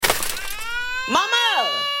Mama!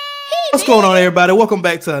 What's going on, everybody? Welcome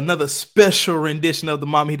back to another special rendition of the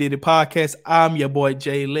Mom He Did It podcast. I'm your boy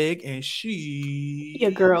Jay Leg, and Your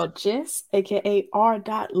she. girl Jess, aka R.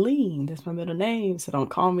 Lean. That's my middle name, so don't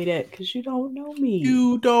call me that because you don't know me.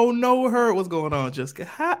 You don't know her. What's going on, Jessica?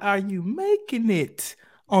 How are you making it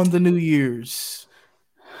on the New Year's?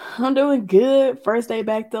 I'm doing good. First day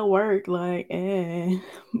back to work, but You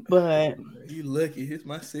lucky. It's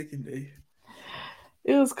my second day.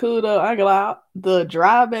 it was cool though. I got the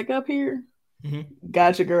drive back up here. Mm-hmm.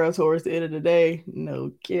 Got your girl towards the end of the day.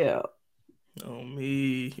 No cap. Oh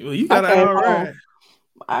me. Well, you I got an came hour home. ride.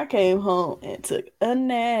 I came home and took a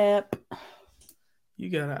nap. You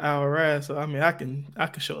got an hour ride, so I can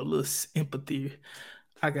show a little empathy.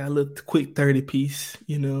 I got a little quick 30 piece,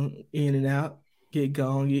 in and out. Get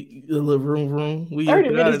gone, get a little room. We up 30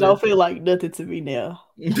 and out minutes of there. don't feel like nothing to me now.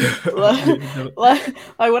 Yeah, like, no. like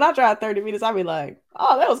when I drive 30 minutes, I be like,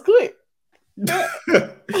 oh, that was quick.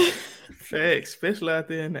 Facts, especially out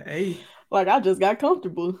there in the A. Like I just got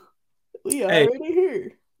comfortable. We Hey, already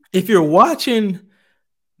here. if you're watching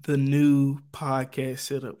the new podcast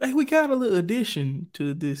setup, hey, we got a little addition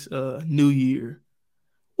to this new year.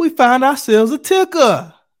 We found ourselves a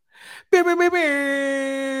ticker.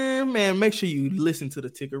 Man, make sure you listen to the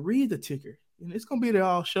ticker, read the ticker, and it's gonna be there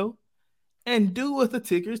all show. And do what the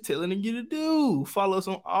ticker is telling you to do. Follow us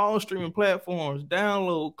on all streaming platforms.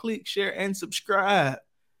 Download, click, share, and subscribe.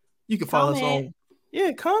 You can follow us Comment. on.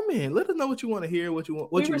 Yeah, comment. Let us know what you want to hear, what you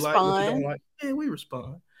want, We what you like, what you don't respond. like. Yeah, we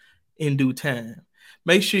respond in due time.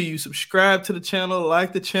 Make sure you subscribe to the channel,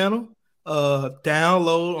 like the channel.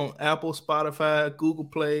 Download on Apple, Spotify, Google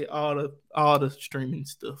Play, all the streaming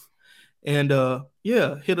stuff. And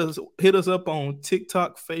yeah, hit us up on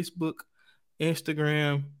TikTok, Facebook,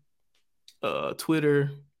 Instagram,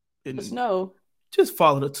 Twitter, Just and know just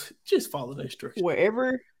follow the instructions.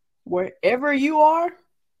 wherever you are,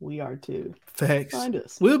 we are too. Facts. Find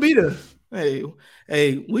us. We'll be there.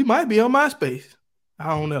 Hey, we might be on MySpace. I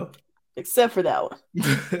don't know. Except for that one.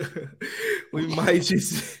 we might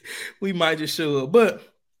just we might just show up. But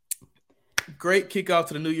great kickoff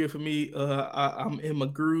to the new year for me. I'm in my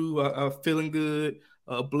groove. I'm feeling good.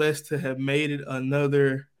 Blessed to have made it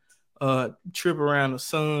another trip around the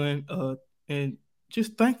sun. And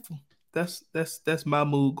just thankful. That's my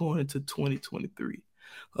mood going into 2023.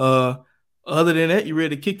 Other than that, you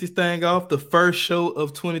ready to kick this thing off? The first show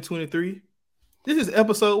of 2023. This is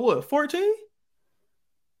episode what? 14?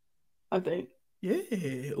 I think. Yeah.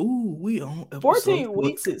 Ooh, we on episode 14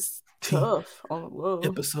 weeks is tough on the low.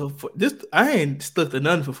 Episode 4. This I ain't stuck to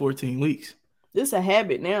nothing for 14 weeks. This is a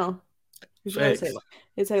habit now. Facts.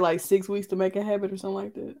 It take like 6 weeks to make a habit or something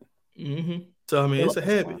like that. Mm-hmm. So I mean, it's a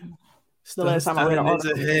habit. The last time I read an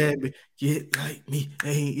article, it's a habit. Get like me. I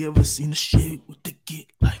ain't ever seen a shit with the get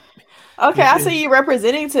like me. Okay, I see you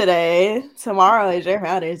representing today. Tomorrow is your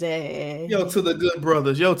Father's Day. Yo, to the good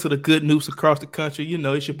brothers. Yo, to the good noobs across the country. You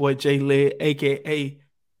know, it's your boy Jay Led, a.k.a.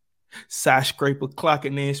 Side Scraper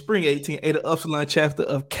clocking in. Spring 18, Ada Upsilon chapter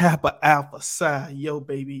of Kappa Alpha Psi. Yo,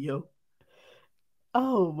 baby, yo.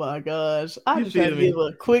 Oh, my gosh. I You just had to feel me? give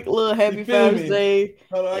a quick little happy Father's Day.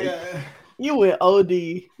 Hold on, You went OD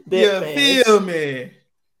that fast. Feel me?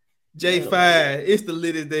 J5, it's the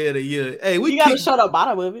littest day of the year. Hey, you gotta show the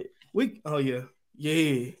bottom of it.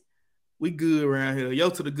 Yeah. We good around here. Yo,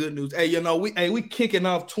 to the good news. Hey, we kicking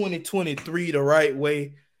off 2023 the right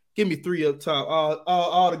way. Give me 3 up top.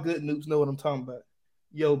 All the good news know what I'm talking about.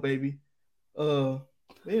 Yo, baby.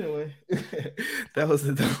 Anyway, that was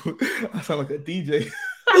I sound like a DJ.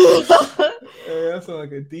 I sound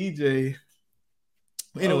like a DJ.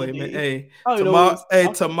 Anyway, man. Hey,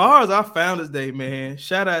 tomorrow's our Founders Day, man.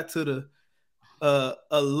 Shout out to the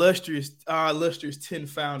illustrious 10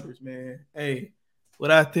 founders, man. Hey,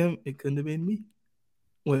 without them, it couldn't have been me.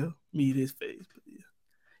 Well, me this phase, but yeah.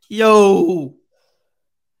 Yo.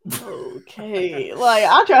 Okay, like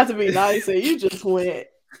I tried to be nice, and you just went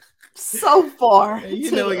so far. Hey,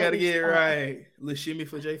 you know we gotta get it right. Little shimmy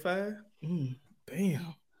for J5.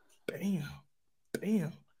 Bam.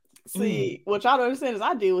 See, what y'all don't understand is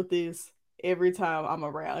I deal with this every time I'm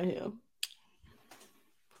around him.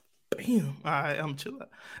 Bam. All right, I'm chilling.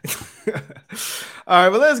 All right,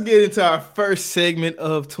 but let's get into our first segment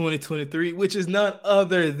of 2023, which is none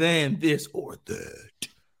other than this or that.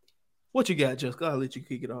 What you got, Jessica? I'll let you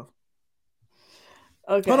kick it off.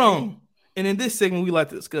 Okay. Hold on. And in this segment, we like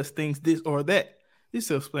to discuss things this or that. It's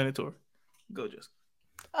self-explanatory. Go, Jessica.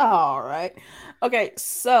 All right. Okay,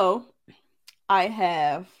 so I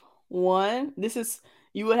have one.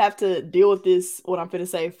 You would have to deal with this, what I'm going to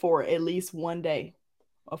say, for at least one day,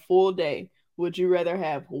 a full day. Would you rather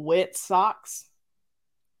have wet socks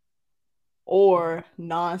or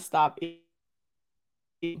nonstop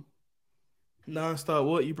Non-stop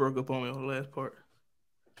what? You broke up on me on the last part.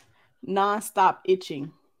 nonstop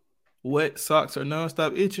itching Wet socks are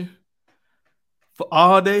non-stop itching for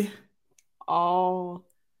all day. all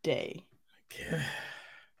day. Yeah.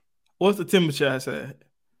 What's the temperature outside?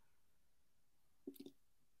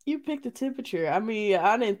 You picked the temperature. I mean,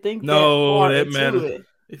 I didn't think that No, far that into matter. it.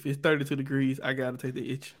 If it's 32 degrees, I gotta take the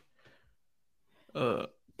itch. Uh,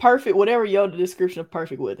 Perfect, whatever your description of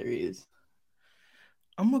perfect weather is.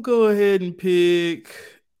 I'm gonna go ahead and pick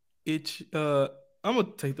itch. I'm gonna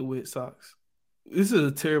take the wet socks. This is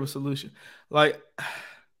a terrible solution. Like,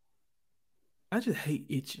 I just hate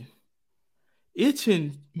itching.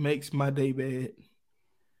 Itching makes my day bad.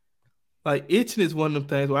 Like itching is one of them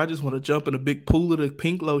things where I just want to jump in a big pool of the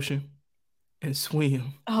pink lotion and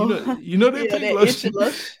swim. Oh, You know that yeah, pink that itchy lotion.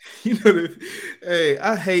 lotion. you know that. Hey,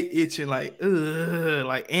 I hate itching. Like, ugh,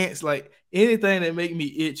 like ants. Like anything that make me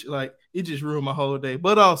itch. Like it just ruined my whole day.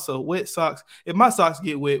 But also wet socks. If my socks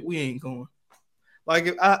get wet, we ain't going. Like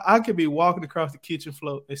if I could be walking across the kitchen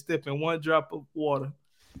floor and step in one drop of water.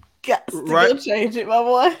 Got to Right. go change it, my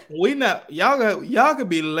boy. We not y'all could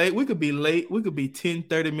be late. We could be late. We could be 10,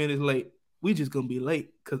 30 minutes late. We just gonna be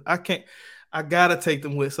late because I gotta take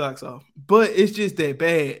them wet socks off. But it's just that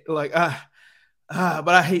bad. Like but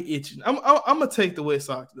I hate itching. I'm gonna take the wet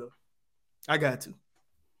socks though. I got to.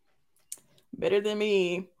 Better than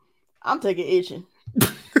me. I'm taking itching.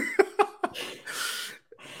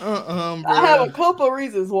 I have bro. a couple of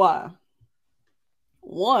reasons why.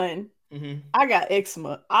 One, I got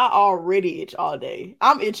eczema. I already itch all day.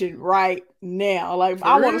 I'm itching right now. Like For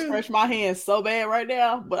I want to real? scratch my hands so bad right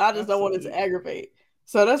now, but I just I don't feel want it to you. aggravate.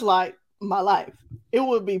 So that's like my life. It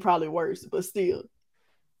would be probably worse, but still.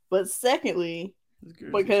 But secondly, This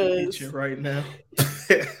girl said she itching because right now.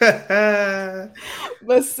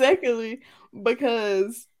 but secondly,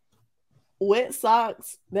 because wet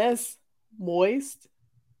socks, that's moist,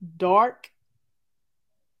 dark,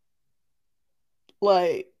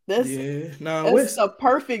 like Yeah. Nah, that's wet. the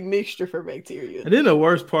perfect mixture for bacteria. And then the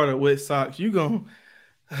worst part of wet socks, you gon'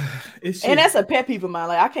 it's And just that's a pet peeve of mine.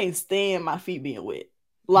 Like I can't stand my feet being wet.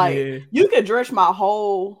 Like yeah, you could drench my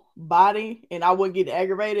whole body and I wouldn't get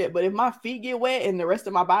aggravated, but if my feet get wet and the rest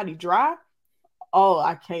of my body dry, oh,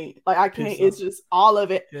 I can't. Like I can't. piss off. It's just all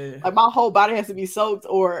of it. Yeah. Like my whole body has to be soaked,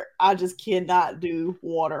 or I just cannot do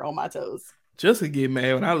water on my toes. Just to get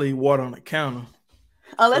mad when I leave water on the counter.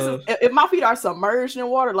 Unless So if my feet are submerged in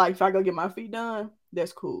water, like if I go get my feet done,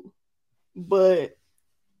 that's cool. But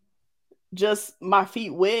just my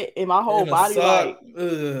feet wet and my whole in a body, like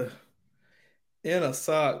sock, in a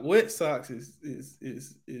sock, wet socks is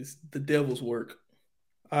the devil's work.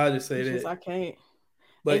 I just say it's just that. I can't. And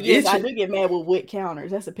But yes, I itching. do get mad with wet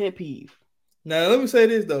counters. That's a pet peeve. Now let me say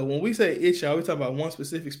this though. When we say itching, are we talking about one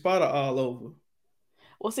specific spot or all over?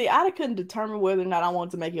 Well, see, I couldn't determine whether or not I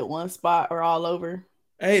wanted to make it one spot or all over.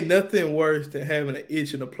 Ain't nothing worse than having an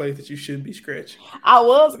itch in a place that you shouldn't be scratching. I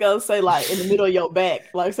was gonna say like in the middle of your back,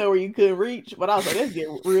 like so where you couldn't reach, but I was like, that's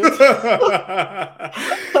getting real.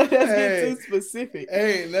 Like, that's getting Hey, too specific.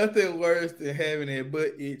 ain't nothing worse than having that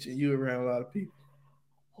butt itch and you around a lot of people.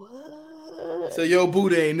 So What? your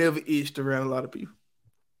booty ain't never itched around a lot of people.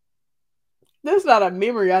 That's not a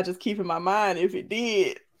memory I just keep in my mind if it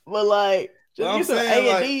did. But like, But just I'm get some saying A and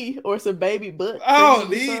like D or some baby butt I cream don't or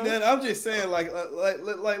need something. that. I'm just saying like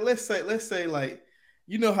let's say like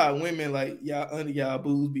you know how women like y'all under y'all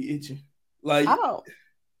boobs be itching. I Like don't.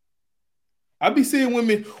 I be seeing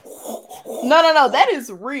women. No. That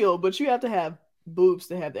is real, but you have to have boobs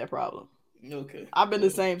to have that problem. Okay. I've been the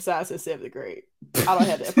Well. same size since seventh grade. I don't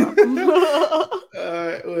have that problem.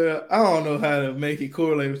 Well, I don't know how to make it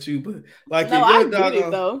correlate with you, but like No, if I your get it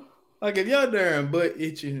doggone, though. like if your darn butt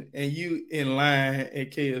itching and you in line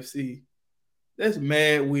at KFC, that's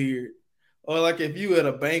mad weird. Or like if you at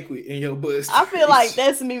a banquet and your butt I start feel like itching.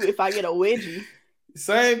 that's me if I get a wedgie.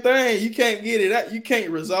 Same thing. You can't get it out. You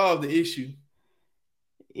can't resolve the issue.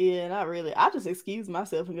 Yeah, not really. I just excuse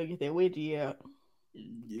myself and go get that wedgie out.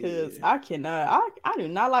 Cause Yeah. I cannot. I do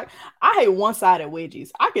not like. I hate one sided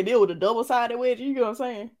wedgies. I can deal with a double sided wedgie. You know what I'm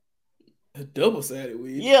saying? A double sided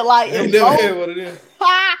wedgie. Yeah, like I ain't if never both had one of them.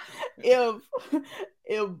 if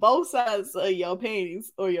if both sides of your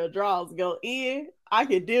panties or your drawers go in, I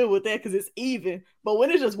can deal with that because it's even. But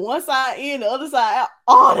when it's just one side in, the other side out,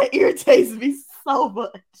 oh, that irritates me so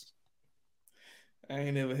much. I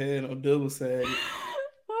ain't never had no double sided.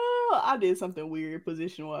 Oh, I did something weird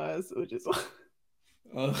position wise, which is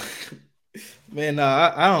Uh, man,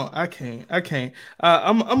 nah, I can't.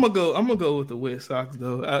 I'm gonna go with the wet socks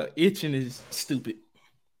though. Itching is stupid.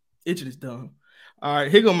 Itching is dumb. All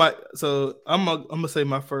right, here go my. So I'm gonna say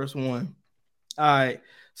my first one. All right.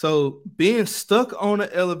 So being stuck on an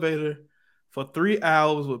elevator for 3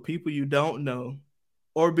 hours with people you don't know,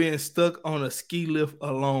 or being stuck on a ski lift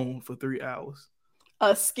alone for 3 hours.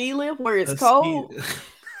 A ski lift where it's A ski, cold.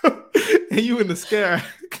 and you in the sky.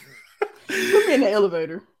 Put me in the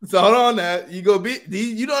elevator. So hold on now. You go be.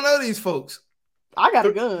 You don't know these folks. I got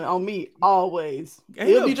a gun on me always. Ain't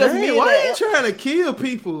It'll no be just dang, me and why that. are you trying to kill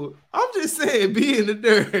people? I'm just saying, be in the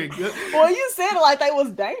dirt. Well, you said it like they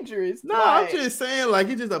was dangerous. No, like, I'm just saying, like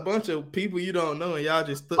it's just a bunch of people you don't know, and y'all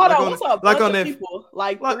just hold like on, on what's a like bunch on of that people?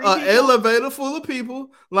 Like like three an people? elevator full of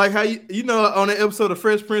people. Like how you know on the episode of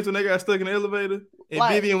Fresh Prince when they got stuck in the elevator and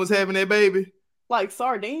Like- Vivian was having that baby. Like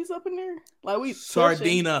sardines up in there? Like we touching?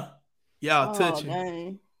 Sardina, y'all Oh, touching,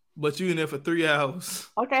 dang. but you in there for 3 hours.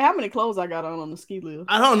 Okay, how many clothes I got on the ski lift?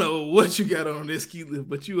 I don't know what you got on this ski lift,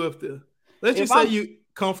 but you up there. Let's If just say I'm- you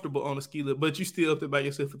comfortable on the ski lift, but you still up there by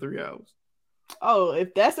yourself for 3 hours. Oh,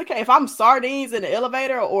 if that's the case, if I'm sardines in the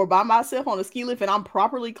elevator or by myself on the ski lift and I'm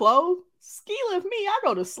properly clothed, ski lift me, I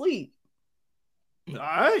go to sleep. All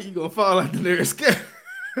right, you gonna fall out the nearest sky.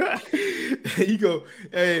 You go,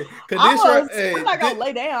 hey, I'm not gonna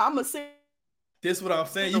lay down. I'm gonna sit. This what I'm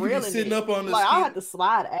saying. You can be sitting up on the like ski. I have to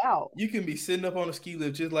slide out. You can be sitting up on the ski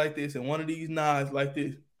lift just like this, and one of these knives like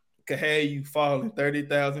this could have you falling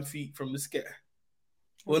 30,000 feet from the sky.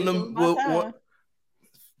 What?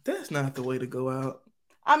 That's not the way to go out.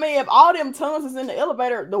 I mean, if all them tons is in the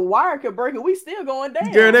elevator, the wire could break and we still going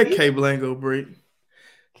down. Girl, that cable ain't gonna break.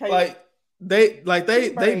 Cable. They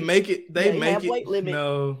make it. They make it. Weight limit.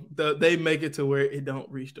 No, they make it to where it don't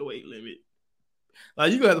reach the weight limit.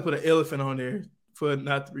 Like you gonna have to put an elephant on there for it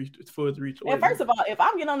to reach the weight limit. And first of all, if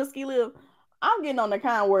I'm getting on the ski lift, I'm getting on the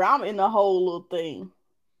kind where I'm in the whole little thing.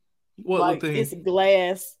 What like little thing? It's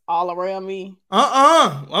glass all around me.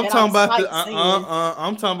 I'm talking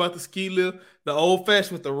about the ski lift, the old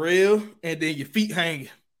fashioned with the rail, and then your feet hanging.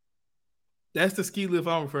 That's the ski lift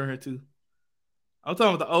I'm referring to. I'm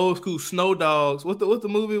talking about the old school snow dogs. What's the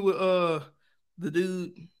movie with the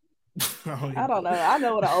dude? I don't know. I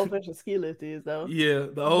know what an old fashioned ski lift is though. Yeah,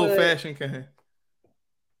 the old fashioned kind.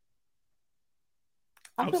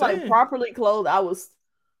 I feel like properly clothed, I would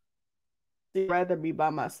rather be by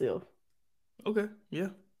myself. Okay, yeah,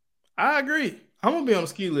 I agree. I'm gonna be on a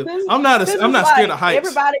ski lift. I'm not scared of heights.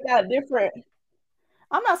 Everybody got different.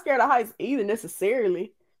 I'm not scared of heights either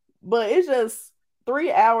necessarily, but it's just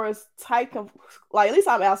 3 hours tight. Like at least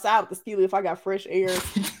I'm outside with the ski lift. I got fresh air.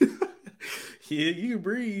 Yeah, you can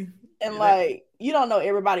breathe. And like you don't know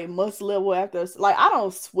everybody must level after. Like I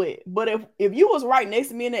don't sweat, but if you was right next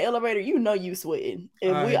to me in the elevator, you know you sweating.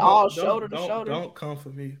 If we all shoulder to shoulder, don't come for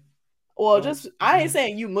me. Well, I ain't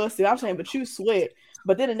saying you must. I'm saying, but you sweat.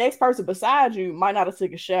 But then the next person beside you might not have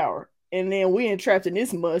took a shower, and then we entrapped in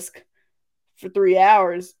this musk for 3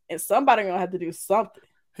 hours, and somebody gonna have to do something.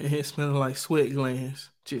 It smells like sweat glands,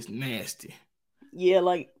 just nasty. Yeah,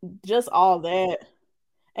 like just all that.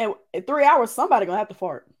 And in 3 hours, somebody gonna have to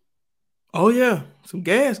fart. Oh yeah, some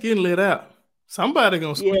gas getting let out. Somebody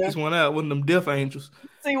gonna squeeze one out. One of them death angels.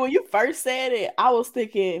 See, when you first said it, I was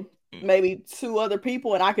thinking maybe 2 other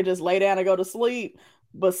people, and I could just lay down and go to sleep.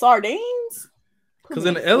 But sardines, because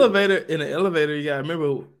in the elevator, you gotta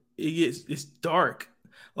remember it's dark.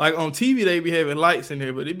 Like on TV, they be having lights in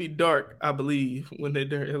there, but it be dark, I believe, when they're in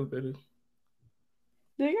the elevator.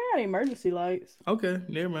 They got emergency lights. Okay,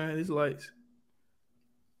 never mind. It's lights.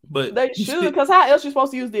 But they should, because how else you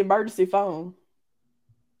supposed to use the emergency phone?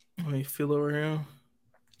 I mean, feel around.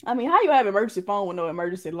 I mean, how you have emergency phone with no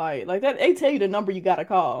emergency light? Like that, they tell you the number you gotta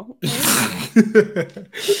call.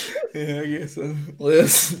 Yeah, I guess so. Well,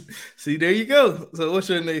 see, there you go. So, what's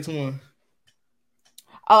your next one?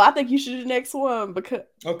 Oh, I think you should do the next one because.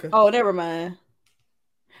 Okay. Oh, never mind.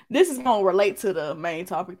 This is gonna relate to the main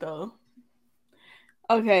topic though.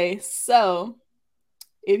 Okay, so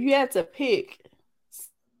if you had to pick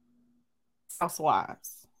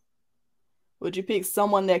housewives, would you pick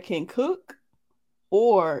someone that can cook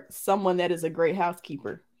or someone that is a great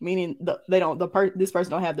housekeeper? Meaning this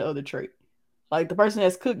person don't have the other trait. Like the person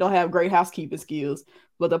that's cooked don't have great housekeeping skills,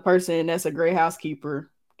 but the person that's a great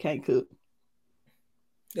housekeeper can't cook.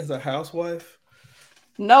 As a housewife?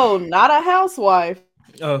 No, not a housewife.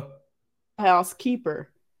 Oh. Housekeeper.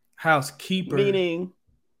 Housekeeper. Meaning,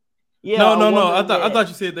 yeah. No. I thought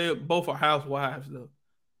you said they both are housewives though.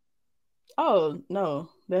 Oh no,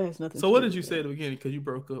 that has nothing. So what did you say at the beginning? Because you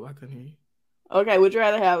broke up, I couldn't hear you. Okay, would you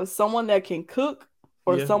rather have someone that can cook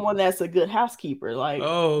or someone that's a good housekeeper? Like,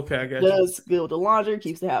 oh, okay, I got you. Does good with the laundry,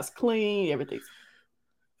 keeps the house clean, everything.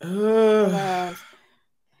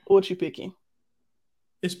 What you picking?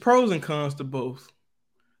 it's pros and cons to both.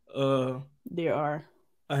 Uh, There are.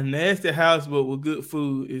 a nasty house but with good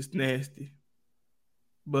food is nasty,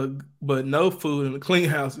 but no food in a clean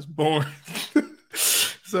house is boring.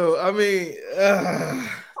 So I mean,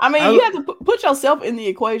 I mean, you I have to put yourself in the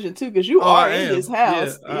equation too, because you oh are I in this am, yeah,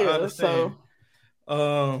 house. I Yeah. understand. So,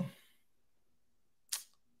 Um,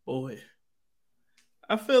 boy,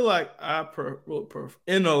 I feel like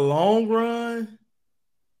in the long run.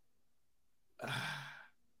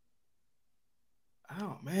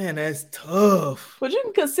 Oh man, that's tough. but you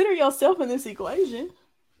can consider yourself in this equation.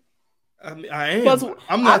 I mean, I Because am.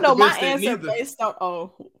 I'm I not the know my best at answer neither. based on.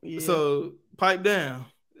 Oh, yeah. So pipe down.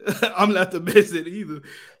 I'm not the best at either.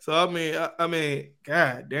 So I mean,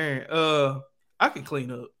 god damn. I can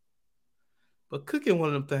clean up, but cooking one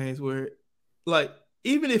of them things where, like,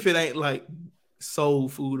 even if it ain't like soul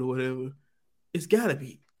food or whatever, it's gotta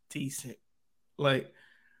be decent. Like,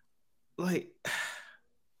 like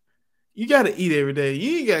you gotta eat every day.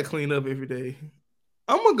 You ain't gotta clean up every day.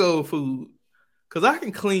 I'm gonna go with food. Cause I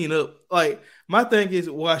can clean up. Like my thing is,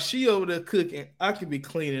 while she over there cooking, I can be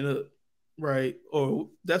cleaning up, right? Or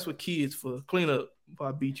that's what kids for. Clean up if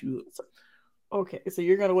I beat you Okay, so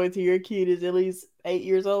you're gonna wait till your kid is at least 8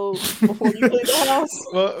 years old up. before you clean the house.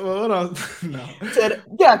 What I'm no. Said,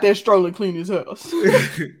 get out there, stroller, clean his house.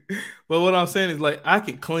 But what I'm saying is like I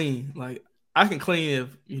can clean. Like I can clean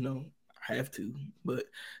if I have to. But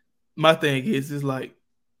my thing is like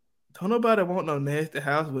don't nobody want no nasty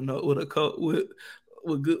house with no with a coat with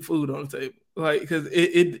good food on the table. Like, cause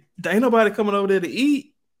it ain't nobody coming over there to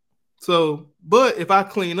eat. So, but if I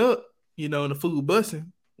clean up, and the food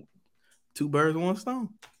busting, two birds with one stone,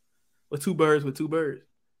 or two birds with two birds,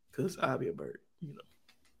 cause I'll be a bird.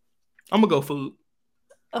 I'm gonna go food.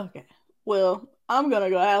 Okay, well, I'm gonna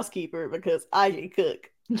go housekeeper because I can cook.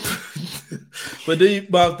 But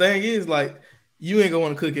the thing is, like, you ain't gonna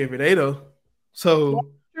want to cook every day though. That's So,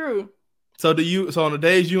 true. so do you? So on the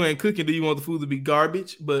days you ain't cooking, do you want the food to be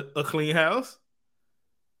garbage but a clean house?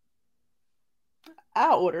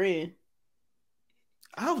 I'll order in.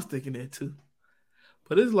 I was thinking that too.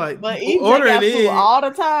 But it's like But eating ordering takeout food in. all the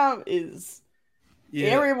time is Yeah.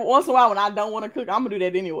 every once in a while when I don't want to cook, I'm gonna do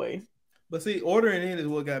that anyway. But see, ordering in is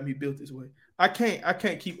what got me built this way. I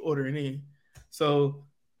can't keep ordering in. So,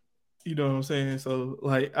 you know what I'm saying? So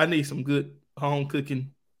like I need some good home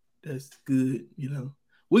cooking that's good.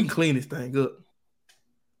 We can clean this thing up.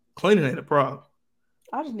 Cleaning ain't a problem.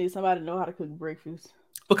 I just need somebody to know how to cook breakfast.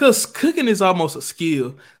 Because cooking is almost a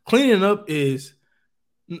skill. Cleaning up is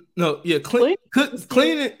no, yeah, Clean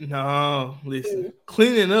cleaning. No, listen.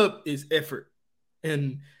 Cleaning up is effort.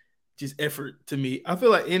 And just effort to me. I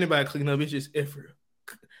feel like anybody clean up, it's just effort.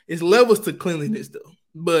 It's levels to cleanliness though,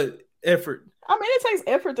 but effort. I mean, it takes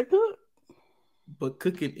effort to cook. But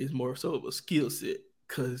cooking is more so of a skill set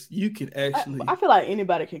because you can I actually. feel like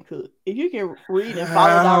anybody can cook if you can read and follow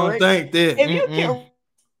I don't direct. think that. If you can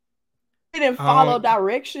read and I follow don't.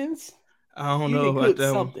 directions, I don't you know can about cook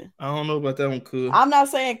that one. something. I don't know about that one, cool. I'm not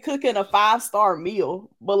saying cooking a 5-star meal,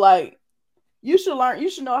 but like you should learn. You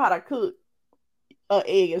should know how to cook an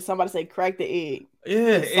egg. If somebody say crack the egg,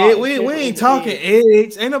 Yeah, put salt and we pepper in ain't the talking egg.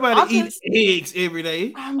 eggs. Ain't nobody I'm eat just eggs every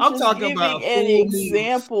day. I'm I'm just talking giving about an full meals.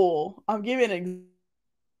 example. I'm giving an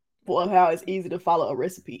example of how it's easy to follow a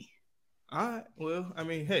recipe. All right. Well, I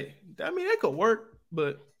mean, hey, that could work,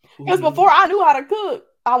 but who Because knows? before I knew how to cook,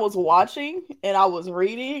 I was watching and I was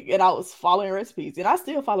reading and I was following recipes. And I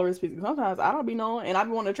still follow recipes. Sometimes I don't be knowing and I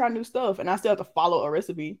be wanting to try new stuff and I still have to follow a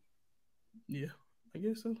recipe. Yeah, I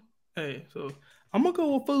guess so. Hey, so I'm gonna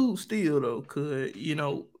go with food still though, cause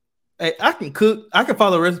hey, I can cook, I can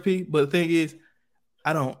follow a recipe, but the thing is,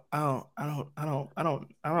 I don't. You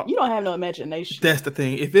don't have no imagination. That's the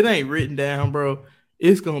thing. If it ain't written down, bro,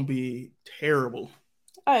 it's gonna be terrible.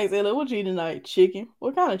 I say, look, what you eat tonight? Chicken.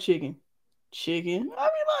 What kind of chicken? Chicken. I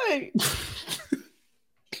mean, like,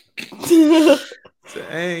 So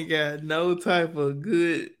I ain't got no type of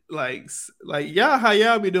good like y'all how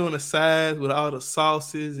y'all be doing the sides with all the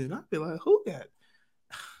sauces, and I be like, who got?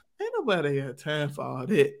 Ain't nobody got time for all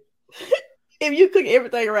that. if you cook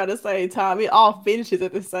everything around the same time, it all finishes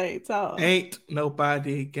at the same time. Ain't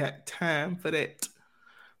nobody got time for that.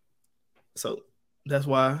 So that's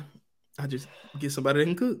why I just get somebody that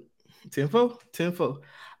can cook. 10-4, 10-4. All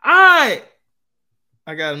right.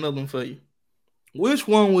 I got another one for you. Which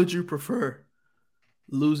one would you prefer?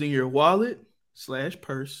 Losing your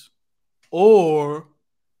wallet/purse or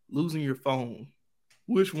losing your phone?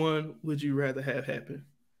 Which one would you rather have happen?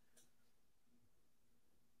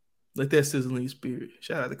 Like that sizzling spirit.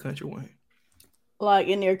 Shout out to Country Wayne. Like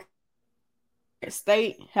in their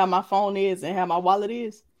state, how my phone is and how my wallet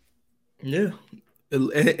is. Yeah.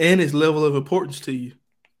 and its level of importance to you.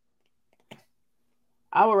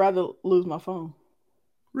 I would rather lose my phone.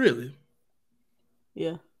 Really?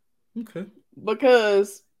 Yeah. Okay.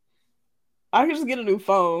 Because I can just get a new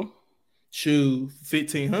phone. Shoot,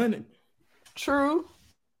 1,500. True.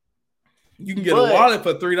 You can get a But wallet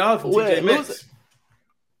for $3 from TJ with losing, Maxx.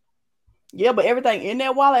 yeah, but everything in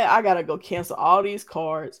that wallet, I gotta go cancel all these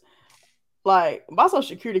cards. Like my social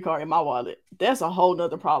security card in my wallet, that's a whole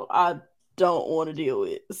nother problem I don't want to deal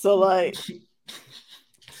with. So like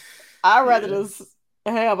I'd rather Yeah. just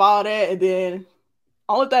have all that and then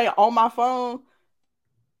only thing on my phone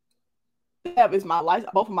have is my license,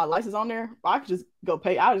 both of my licenses on there. I could just go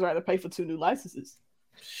pay. I just rather pay for 2 new licenses.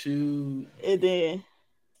 Shoot. And then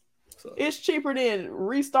So, it's cheaper than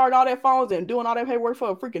restarting all that phones and doing all that paperwork for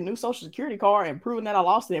a freaking new social security card and proving that I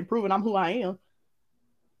lost it and proving I'm who I am.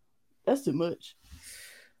 That's too much.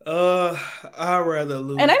 I'd rather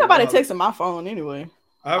lose And ain't the nobody wallet. texting my phone anyway.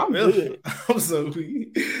 I'm I'm good. so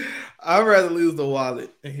weak. I'd rather lose the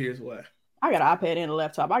wallet, and here's why. I got an iPad and a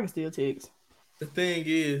laptop. I can still text. The thing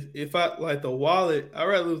is, if I like the wallet, I'd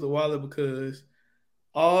rather lose the wallet because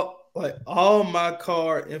all my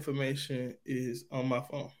card information is on my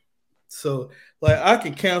phone. So like I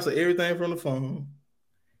can cancel everything from the phone.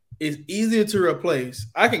 It's easier to replace.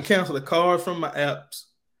 I can cancel the cards from my apps.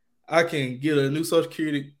 I can get a new social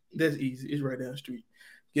security. That's easy. It's right down the street.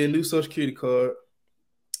 Get a new social security card.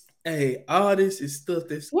 Hey, all this is stuff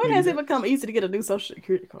that's When has it become easy to get a new social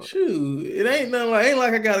security card? Shoot, it ain't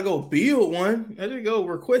like I gotta go build one. I just go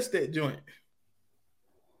request that joint.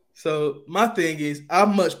 So my thing is,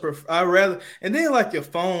 I rather, and then like your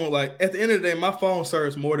phone, like at the end of the day, my phone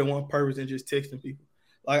serves more than one purpose than just texting people.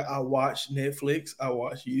 Like I watch Netflix, I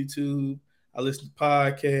watch YouTube, I listen to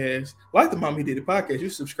podcasts. Like the Mommy Did It podcast, you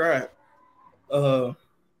subscribe. Uh,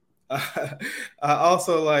 I, I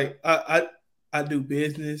also I do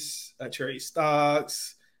business, I trade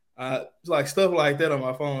stocks, like stuff like that on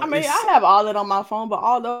my phone. I mean, I have all that on my phone, but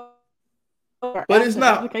all those are But apps and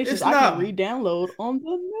applications I can re-download on the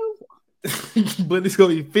new one. But it's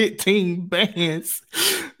gonna be 15 bands.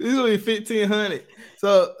 It's gonna be 1,500.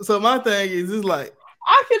 So my thing is, it's like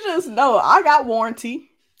I could just know I got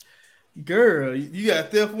warranty. girl, you got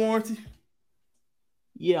theft warranty?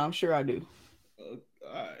 Yeah, I'm sure I do. All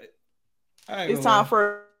right. It's time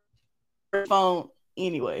for a phone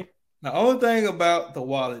anyway. The only thing about the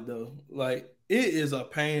wallet though, like it is a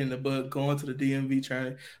pain in the butt going to the DMV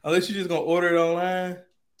trying to, unless you're just gonna order it online.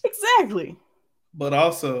 Exactly. But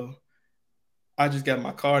also, I just got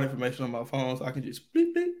my card information on my phone, so I can just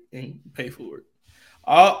bleep, bleep, and pay for it.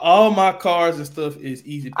 All my cards and stuff is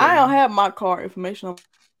easy pay. I don't have my card information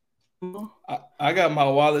on. I got my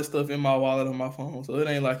wallet stuff in my wallet on my phone, so it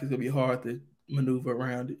ain't like it's gonna be hard to maneuver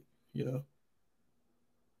around it, you know.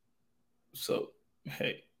 So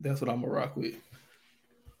hey, that's what I'm gonna rock with.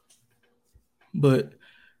 But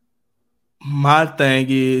my thing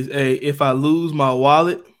is, hey, if I lose my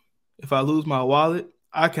wallet,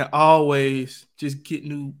 I can always just get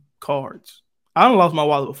new cards. I don't lost my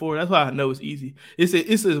wallet before. That's why I know it's easy. It's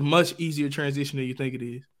a much easier transition than you think it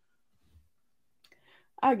is.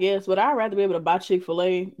 I guess, but I'd rather be able to buy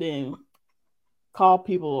Chick-fil-A than call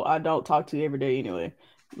people I don't talk to every day anyway.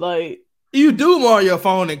 Like you do more on your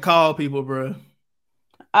phone than call people, bro.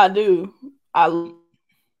 I do. I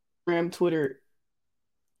ram Twitter.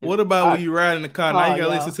 What about when you ride in the car? Now you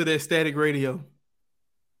gotta listen to that static radio.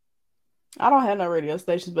 I don't have no radio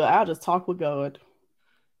stations, but I'll just talk with God.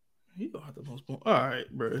 You don't have the most boring. All right,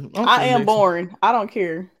 bro. I am boring. One. I don't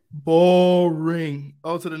care. Boring.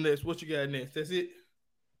 On to the next. What you got next? That's it.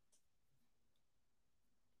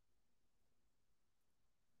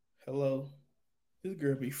 Hello. This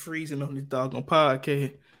girl be freezing on this doggone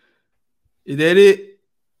podcast. Is that it?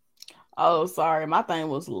 Oh, sorry. My thing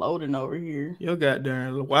was loading over here. Your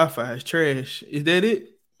goddamn Wi-Fi is trash. Is that it?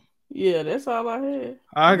 Yeah, that's all I had.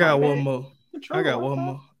 I got one more. I got one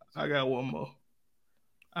more.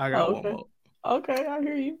 Okay, I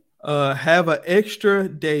hear you. Have an extra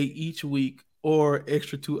day each week or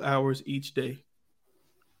extra 2 hours each day.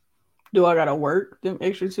 Do I gotta work them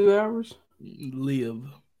extra 2 hours? Live.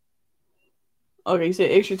 Okay, you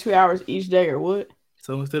said extra 2 hours each day or what?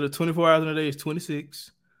 So instead of 24 hours in a day, it's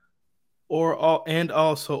 26. Or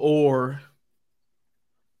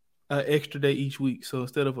an extra day each week. So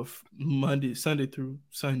instead of Sunday through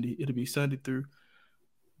Sunday, it'll be Sunday through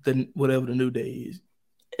whatever the new day is.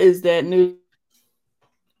 Is that new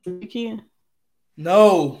weekend?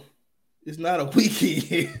 No, it's not a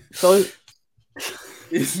weekend. So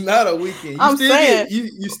it's not a weekend.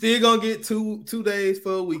 You still gonna get two days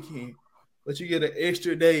for a weekend, but you get an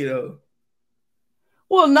extra day though.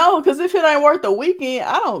 Well, no, because if it ain't worth the weekend,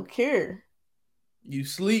 I don't care. You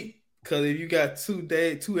sleep because if you got 2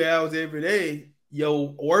 hours every day, your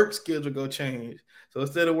work schedule go change. So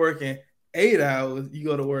instead of working 8 hours, you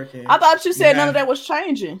go to I working thought you said none of 9. that was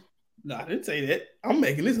changing. No, I didn't say that. I'm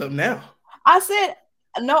making this up now. I said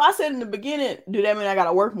no. I said in the beginning. Do that mean I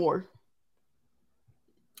gotta work more?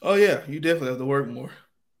 Oh yeah, you definitely have to work more.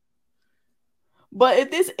 But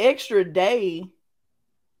if this extra day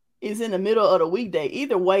is in the middle of the weekday,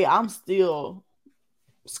 either way, I'm still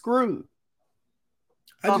screwed.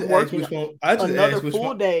 I just I'm asked working which one. I just another asked which full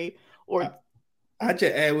one. day or I, I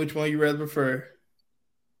just asked which one you rather prefer.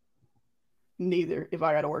 neither if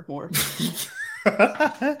I gotta work more.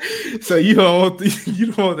 So you don't want you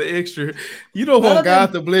don't want the extra. You don't None want of God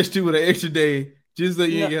them to bless you with an extra day just so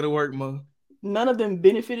you ain't no, got to work more. none of them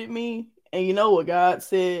benefited me. And you know what God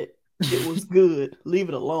said? It was good. Leave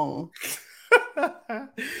it alone. I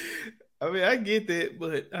mean, I get that,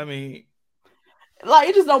 but I mean, Like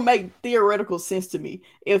it just don't make theoretical sense to me.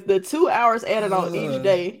 If the 2 hours added on each uh,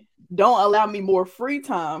 day don't allow me more free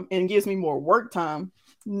time and gives me more work time,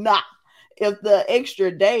 nah. If the extra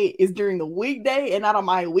day is during the weekday and not on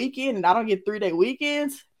my weekend and I don't get 3 day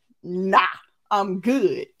weekends, nah. I'm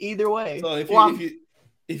good either way. so Well, I'm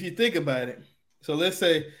if you think about it, so let's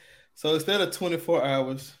say, so instead of 24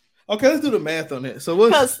 hours, okay, let's do the math on that. So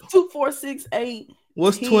because 2, 4, 6, 8,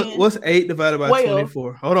 10, what's 8 divided by 12.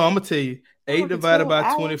 24? Hold on, I'm gonna tell you. I'm 8 working divided 12 by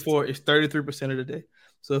hours. 24 is 33% of the day.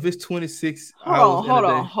 So if it's 26 Hold hours on, in a hold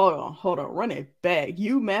on, day, hold on, hold on. Run it back.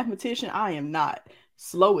 You mathematician, I am not.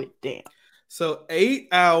 Slow it down. so 8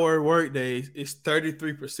 hour work days is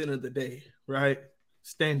 33% of the day, right?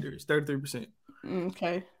 Standards, 33%.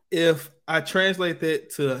 Okay. If I translate that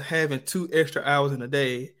to having 2 extra hours in a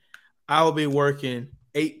day, I will be working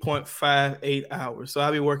 8.58 hours. So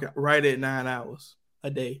I'll be working right at 9 hours a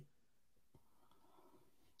day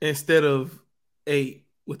instead of 8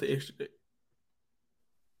 with the extra day.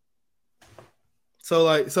 So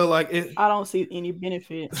like it. I don't see any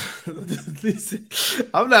benefit. Listen,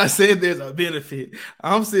 I'm not saying there's a benefit.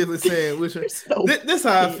 I'm simply saying which one. There's no This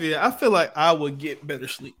how I benefit. feel. I feel like I would get better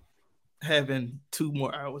sleep having 2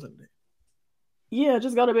 more hours in Yeah,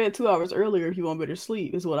 just go to bed 2 hours earlier if you want better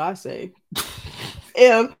sleep, is what I say.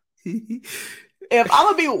 If a if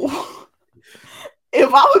I'm gonna be if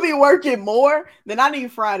I'm gonna be working more, then I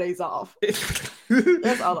need Fridays off. day.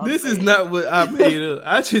 That's all I'm This is saying. not what I made up.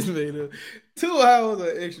 I just made up 2 hours of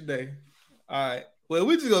extra day. All right. Well,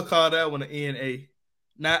 we just gonna call that one an NA,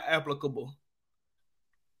 not applicable.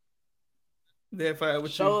 That fine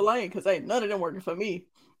with you? Show a lane, because ain't none of them working for me.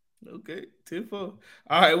 Okay, 10-4. All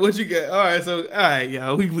right, what you got? All right, so all right,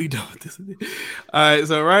 y'all, we done with this. All right,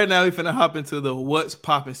 so right now we finna hop into the what's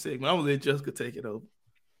popping segment. I'm gonna let Jessica take it over.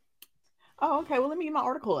 Oh, okay. Well, let me get my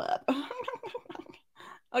article up.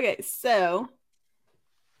 Okay, so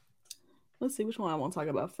let's see which one I want to talk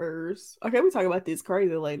about first. Okay, we talk about this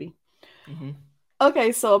crazy lady. Mm-hmm.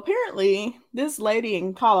 Okay, so apparently this lady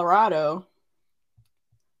in Colorado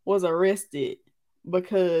was arrested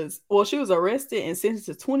because, well, she was arrested and sentenced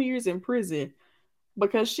to 20 years in prison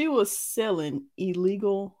because she was selling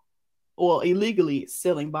illegally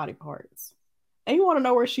selling body parts. And you want to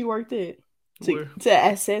know where she worked at Where? to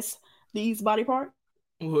access these body parts?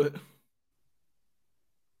 What?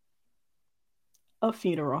 A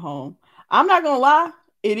funeral home. I'm not gonna lie,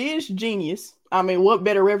 it is genius. I mean, what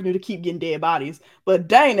better revenue to keep getting dead bodies? But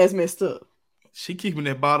dang, that's messed up. She keeping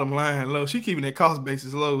that bottom line low. She keeping that cost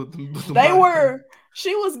basis low with the They body part. were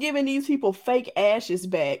she was giving these people fake ashes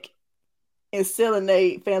back and selling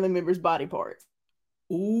their family members' body parts.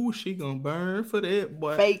 Ooh, she gonna burn for that,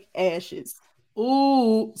 boy. Fake ashes.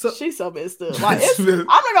 Ooh, so She's so messed up. Like it's I'm not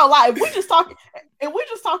gonna lie, if we just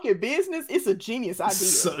talking business, it's a genius idea.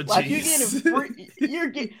 so Like you're getting jeez.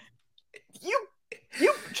 free you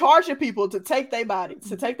you charging people to take their bodies,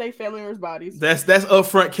 to take their family members' bodies, That's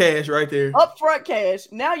upfront cash right there. upfront cash.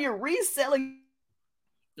 Now you're reselling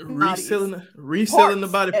bodies, Reselling the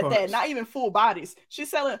parts body at that, parts. not even full bodies.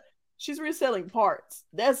 She's reselling parts.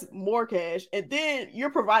 That's more cash. And then you're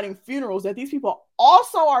providing funerals that these people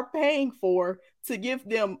also are paying for to give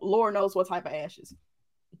them Lord knows what type of ashes.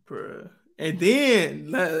 Bruh. And then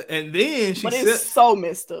But it's so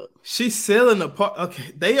messed up. she's selling the part.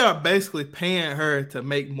 Okay, they are basically paying her to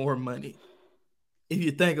make more money. If you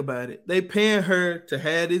think about it, they paying her to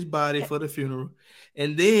have this body for the funeral,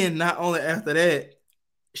 and then not only after that,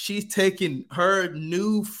 she's taking her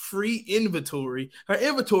new free inventory. Her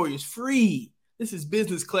inventory is free. This is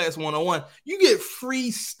business class 101. You get free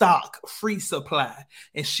stock, free supply,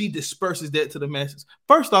 and she disperses that to the masses.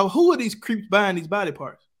 First off, who are these creeps buying these body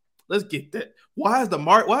parts? Let's get that. Why is it a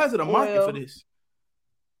market for Well, this?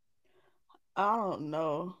 I don't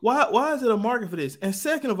know. Why is it a market for this? And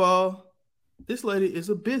second of all, this lady is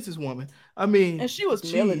a businesswoman. I And mean, she was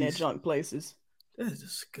mailing at jeez, junk places. that's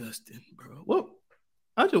disgusting, bro. Well,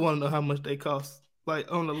 I just want to know how much they cost,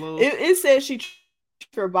 like on the low. It says she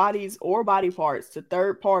transferred bodies or body parts to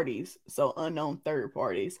third parties, so unknown third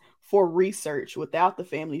parties, for research without the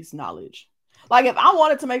family's knowledge. Like if I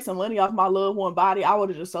wanted to make some money off my loved one body, I would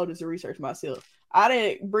have just sold it to research myself. I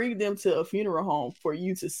didn't bring them to a funeral home for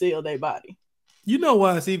you to sell their body. You know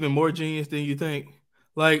why it's even more genius than you think?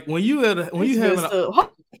 Like when It's you having messed a up. Her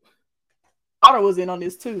daughter was in on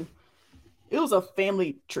this too. It was a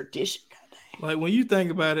family tradition. like when you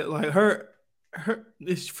think about it, like her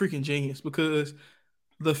it's freaking genius because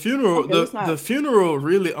the funeral Okay, let's the not. funeral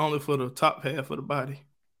really only for the top half of the body.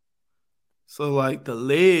 So like the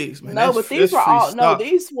legs, man, No, but that's these were free all no. stock.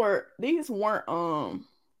 These weren't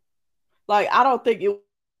like I don't think it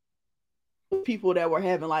people that were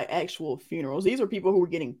having like actual funerals. These were people who were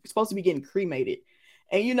getting supposed to be getting cremated.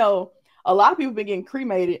 And a lot of people been getting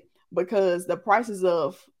cremated because the prices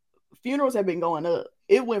of funerals have been going up.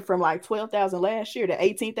 It went from like 12,000 last year to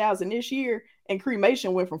 18,000 this year, and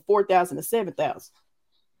cremation went from 4,000 to 7,000.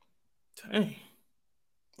 Dang.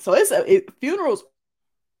 So funerals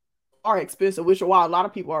are expensive, which is why a lot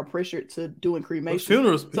of people are pressured to doing But cremation.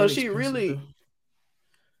 funerals So been she expensive though. really,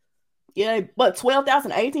 yeah, but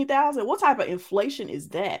 12,000, 18,000. What type of inflation is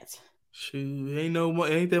that? Shoot,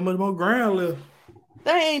 ain't that much more ground left.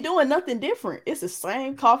 They ain't doing nothing different. It's the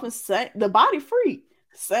same coffins, same the body free,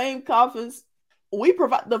 same coffins. We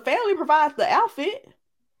provide the family provides the outfit.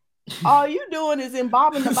 All you doing is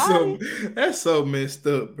embalming the so body. that's so messed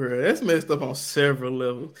up, bro. That's messed up on several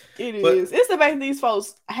levels. It But is. It's the fact these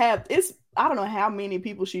folks have. It's I don't know how many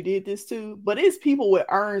people she did this to, but it's people with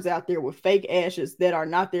urns out there with fake ashes that are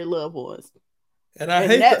not their loved ones, and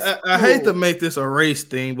and that's I hate to cruel. make this a race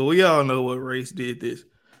thing, but we all know what race did this.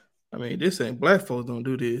 I mean, this ain't black folks don't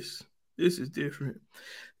do this. This is different.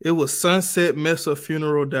 It was Sunset Mesa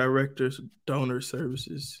Funeral Directors Donor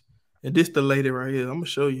Services. And this the lady right here. I'm gonna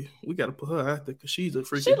show you. We gotta put her out there because she's a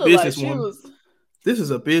She freaking looked like she businesswoman. was, This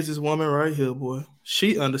is a businesswoman right here, boy.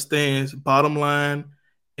 She understands bottom line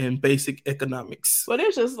and basic economics. but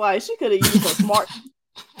it's just like she could have used her smart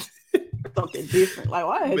something different. Like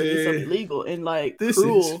why has to be so Man, illegal and like this is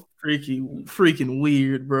cruel? freaking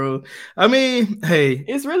weird, bro. I mean, hey,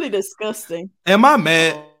 It's really disgusting. am I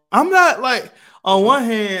mad? Um, I'm not like on one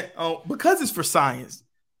hand, because it's for science,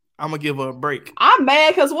 I'm gonna give her a break. I'm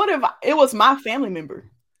mad because what if it was my family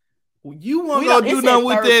member? You want We to go don't. It do said nothing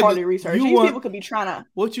with third that, but party research. you These want people could be trying to,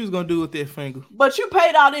 what you was gonna do with that finger? but you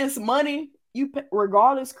paid all this money.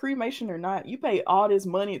 Regardless cremation or not, you paid all this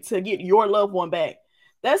money to get your loved one back.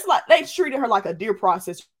 That's like they treated her like a deer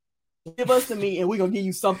process. Give us to me, and we're gonna give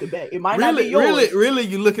you something back. It might not be yours, Really,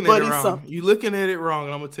 you looking at but it it's wrong. something. You looking at it wrong,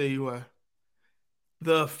 and I'm gonna tell you why.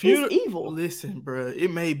 The It's funeral. evil. Listen, bro, it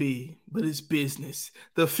may be, but it's business.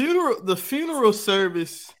 The funeral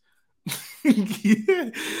service, yeah,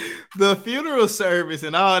 the funeral service,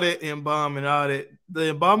 and all that embalming, all that. The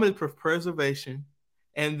embalming is for preservation,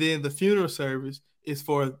 and then the funeral service is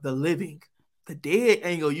for the living. The dead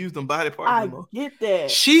ain't gonna use them body parts no I more. get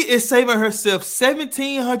that, She is saving herself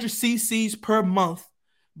 1,700 cc's per month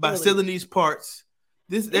by selling Elliot. these parts.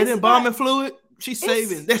 That It's not. embalming fluid, she's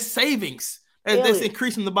saving. It's That's savings. That's Elliot.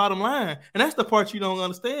 increasing the bottom line. And that's the part you don't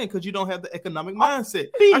understand because you don't have the economic Are mindset.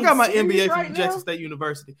 you I being got my serious MBA right from Jackson now? State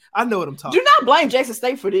University. I know what I'm Do talking not blame Jackson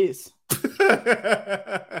State for this.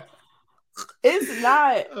 about. It's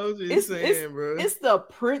not. I'm just It's it's saying, bro. it's the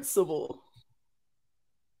principle.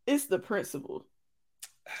 It's the principle.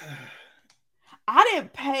 I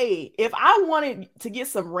didn't pay. If I wanted to get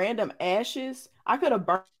some random ashes, I could have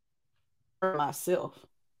burned myself.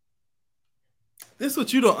 This is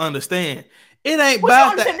what you don't understand. It ain't What you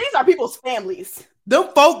about that. understand? These are people's families. Them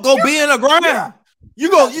folk go You're be in the you're ground.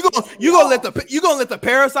 about to piss me off. You gonna let the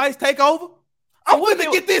parasites take over? So I'm what if finna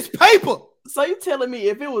it? get this paper. So you telling me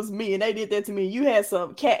if it was me and they did that to me, you had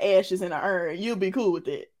some cat ashes in an urn, you'd be cool with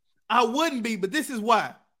it? I wouldn't be, but this is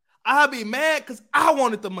why. I'd be mad because I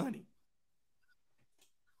wanted the money.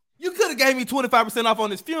 You could have gave me 25% off on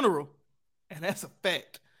this funeral. And that's a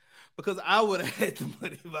fact. Because I would have had the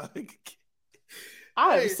money.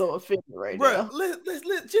 I am Hey, so offended right bro, now.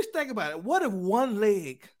 let's just think about it. What if one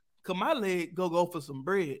leg, cause my leg go for some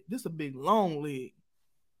bread. This is a big long leg.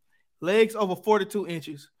 Legs over 42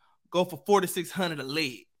 inches, go for 4,600 a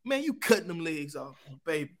leg. Man, you cutting them legs off,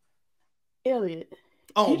 baby. Elliot,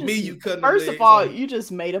 you On me, just you cutting them first of legs all, off. you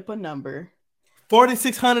just made up a number.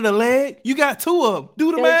 4,600 a leg? You got two of them.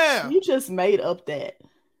 Do the math. You just made up that.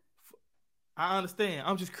 I understand.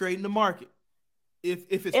 I'm just creating the market.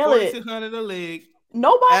 if it's Elliot, 4,600 a leg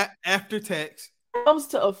nobody after tax. comes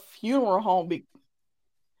to a funeral home.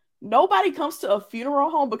 Nobody comes to a funeral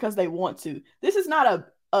home because they want to. This is not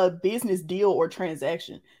a business deal or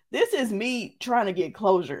transaction. This is me trying to get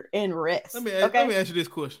closure and Let rest. me let Okay, me ask you this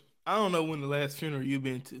question. I don't know when the last funeral you've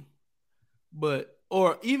been to, but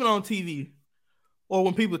or even on TV, or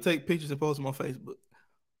when people take pictures and post them on Facebook.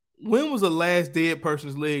 When was the last dead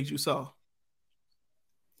person's legs you saw?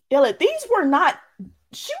 Elliot, these were not.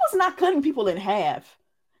 She was not cutting people in half.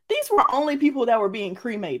 These were only people that were being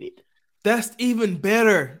cremated. That's even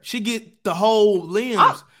better. She get the whole I'm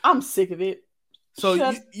limbs. I'm sick of it. So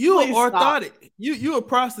Just you please stop. orthotic. You a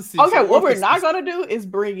prosthetist. Okay, So what we're not orthotist. gonna do is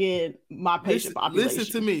bring in my patient Listen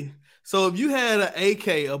to population. me. So if you had an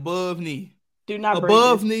AK Do not bring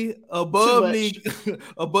this too above much. knee,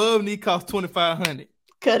 above knee costs 2,500.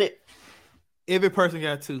 Cut it, Every person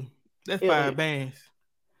got two. That's five Elliot. bands.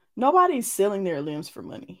 Nobody's selling their limbs for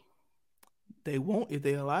money. They won't if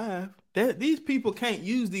they're alive. These people can't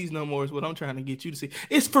use these no more. Is what I'm trying to get you to see.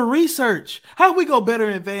 It's for research. How we go better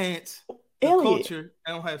advance the Elliot, culture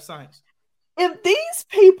and don't have science? if these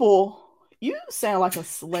people, you sound like a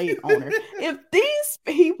slave owner. If these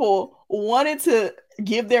people wanted to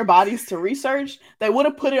give their bodies to research, they would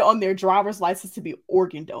have put it on their driver's license to be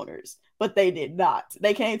organ donors, but they did not.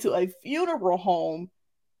 They came to a funeral home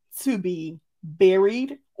to be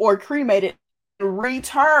buried or cremated and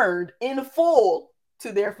returned in full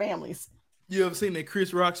to their families. You ever seen that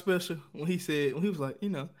Chris Rock special when he was like,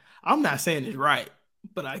 I'm not saying it's right,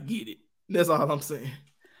 but I get it. That's all I'm saying.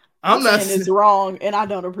 I'm I'm not saying it's saying. wrong and I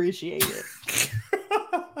don't appreciate it.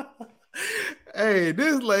 Hey,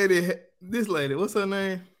 this lady, what's her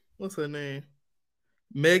name? What's her name?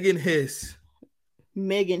 Megan Hess.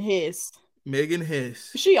 Megan Hess. Megan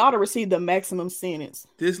Hess. She ought to receive the maximum sentence.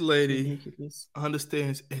 This lady Ridiculous.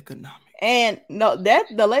 understands economics. And no, that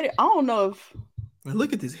the lady, I don't know if. Man,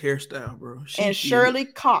 look at this hairstyle, bro. And Shirley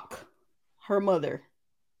Cock, her mother,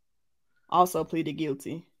 also pleaded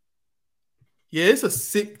guilty. Yeah, it's a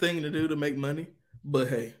sick thing to do to make money, but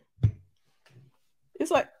hey.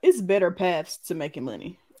 It's better paths to making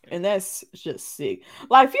money. And that's just sick.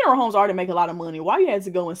 Like funeral homes already make a lot of money. Why you had to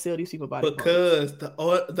go and sell these people body because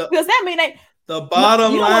parts? Does that mean the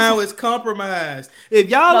bottom line was compromised? If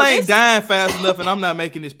y'all ain't dying fast enough and I'm not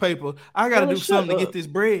making this paper, I gotta do something to get this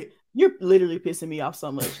bread. You're literally pissing me off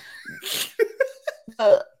so much.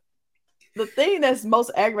 The thing that's most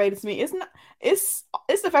aggravating to me is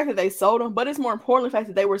it's the fact that they sold them, but it's more importantly the fact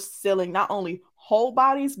that they were selling not only whole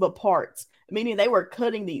bodies but parts, meaning they were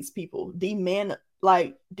cutting these people, dehumanizing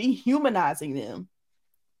them.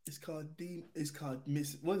 It's called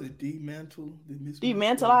what is it?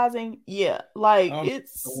 Demantalizing? Yeah. Like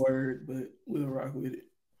it's a word, but we'll rock with it.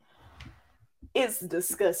 It's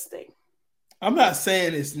disgusting. I'm not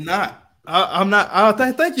saying it's not. I'm not.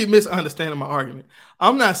 I think you're misunderstanding my argument.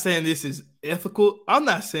 I'm not saying this is ethical. I'm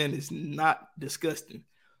not saying it's not disgusting.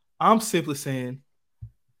 I'm simply saying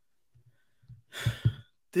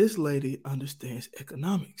this lady understands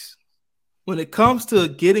economics. When it comes to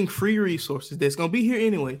getting free resources that's gonna be here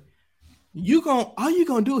anyway, all you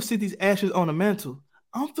gonna do is sit these ashes on a mantle.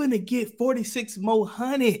 I'm finna get 46 more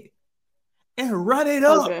honey and run it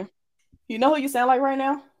up. Okay. You know who you sound like right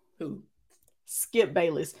now? Who? Skip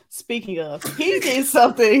Bayless. Speaking of, he did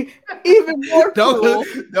something even more cool.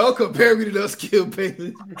 Don't compare me to those Skip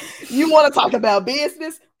Bayless. You want to talk about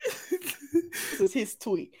business? This is his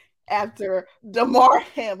tweet. After Damar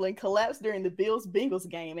Hamlin collapsed during the Bills-Bengals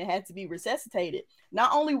game and had to be resuscitated,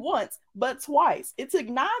 not only once, but twice. It took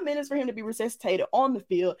 9 minutes for him to be resuscitated on the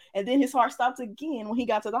field, and then his heart stopped again when he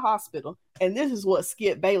got to the hospital. And this is what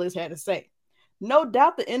Skip Bayless had to say. No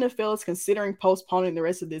doubt the NFL is considering postponing the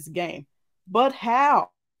rest of this game. But how?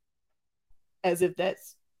 As if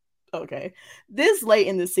that's okay. This late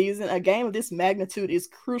in the season, a game of this magnitude is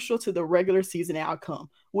crucial to the regular season outcome,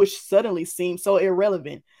 which suddenly seems so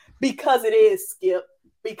irrelevant. Because it is, Skip.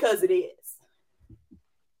 Because it is.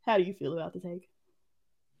 How do you feel about the take?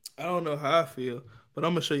 I don't know how I feel, but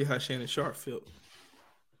I'm going to show you how Shannon Sharp felt.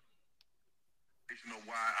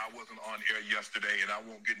 Why I wasn't on air yesterday, and I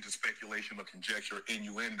won't get into speculation or conjecture or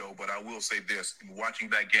innuendo, but I will say this. In watching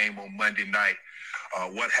that game on Monday night,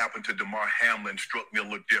 what happened to Damar Hamlin struck me a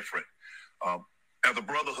little different. As a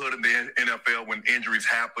brotherhood in the NFL, when injuries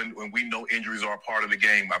happen, when we know injuries are a part of the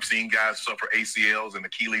game, I've seen guys suffer ACLs and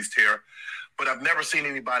Achilles tear, but I've never seen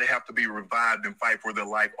anybody have to be revived and fight for their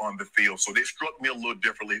life on the field. So they struck me a little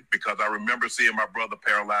differently because I remember seeing my brother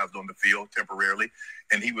paralyzed on the field temporarily,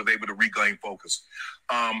 and he was able to regain focus.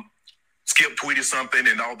 Skip tweeted something,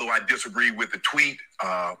 and although I disagree with the tweet,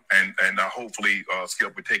 and hopefully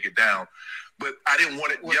Skip would take it down, but I didn't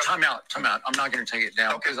want it. Well, time out. I'm not going to take it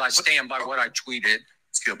down because I stand by what I tweeted.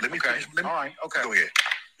 Skip, let me finish. All right. Okay. Go ahead.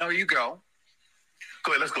 No, you go.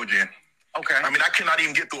 Go ahead. Let's go, Jen. Okay. I mean, I cannot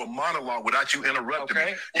even get through a monologue without you interrupting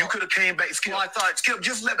me. You could have came back. Skip, well, I thought Skip,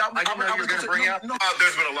 just let. I didn't know you were going to bring up. No,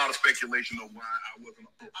 there's been a lot of speculation of why I wasn't.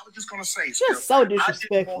 I was just going to say, Just Skip, so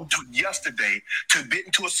disrespectful. I didn't want to yesterday to get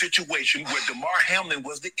into a situation where DeMar Hamlin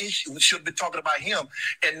was the issue. We should have been talking about him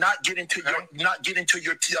and not get into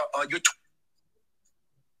your.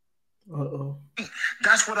 Uh-oh.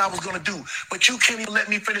 That's what I was going to do. But you can't even let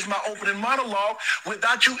me finish my opening monologue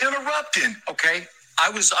without you interrupting. Okay. I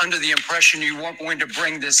was under the impression you weren't going to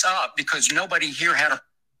bring this up because nobody here had a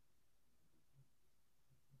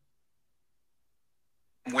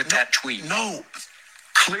with that tweet. No.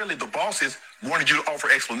 Clearly the bosses wanted you to offer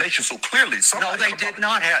explanation. So clearly no, they did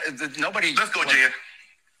not have nobody. Let's go, Jen.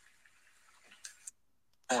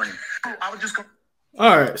 I was just going.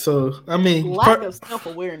 All right, so I mean, lack of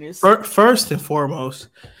self-awareness. First and foremost,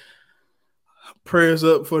 prayers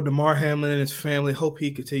up for DeMar Hamlin and his family. Hope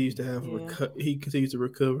he continues to have he continues to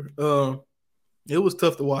recover. It was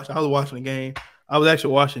tough to watch. I was watching the game. I was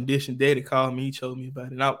actually watching Dish, and Daddy called me. He told me about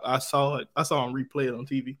it. And I saw it. I saw him replay it on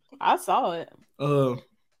TV. I saw it.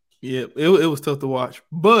 Yeah, it was tough to watch.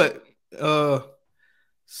 But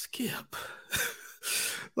Skip,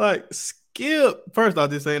 Skip. First off,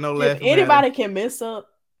 this ain't no laughing matter. Anybody can mess up.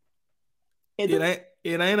 It ain't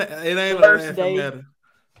a first laughing matter.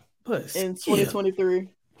 But in 2023,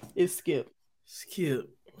 it's Skip. Skip,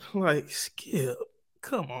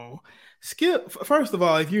 come on. Skip, first of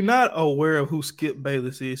all, if you're not aware of who Skip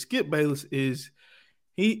Bayless is,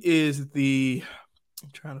 I'm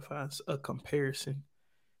trying to find a comparison.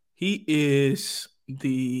 He is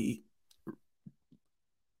a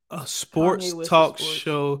sports talk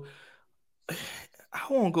show. I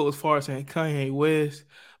won't go as far as saying Kanye West,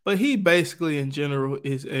 but he basically in general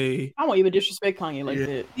is I won't even disrespect Kanye like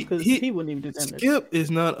that because he wouldn't even do that. Skip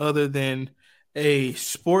is none other than a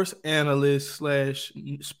sports analyst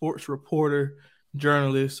 / sports reporter,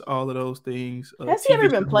 journalist, all of those things. Has he ever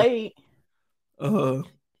been played? I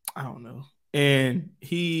don't know. And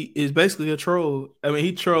he is basically a troll. I mean,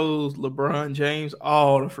 he trolls LeBron James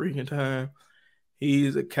all the freaking time.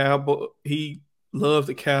 He's a cowboy. He loves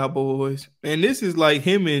the Cowboys. And this is like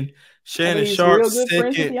him and Shannon Sharp. Real good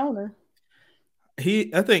friends with the owner.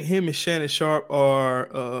 I think him and Shannon Sharp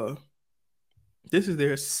are this is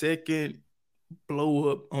their second blow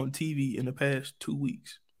up on TV in the past 2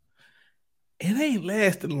 weeks. It ain't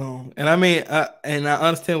lasting long. And I mean, I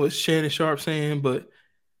understand what Shannon Sharp's saying, but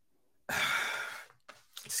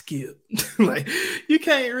Skip. You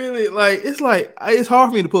can't really it's hard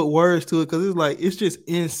for me to put words to it because it's just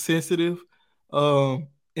insensitive. And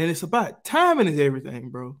it's about timing is everything,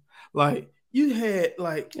 bro. You had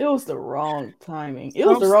it was the wrong timing. It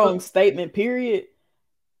was the wrong statement, period.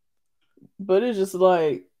 But it's just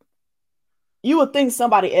you would think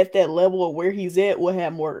somebody at that level of where he's at would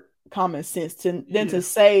have more common sense than to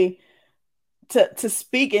say to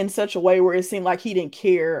speak in such a way where it seemed like he didn't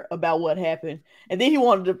care about what happened. And then he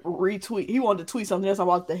wanted to retweet. He wanted to tweet something else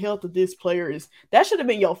about the health of this player. That should have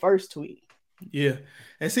been your first tweet. Yeah.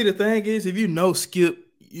 And see, the thing is, if you know Skip,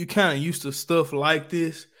 you kind of used to stuff like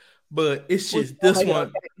this, but it's just this one.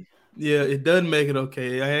 Okay. Yeah, it doesn't make it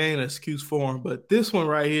okay. I ain't an excuse for him, but this one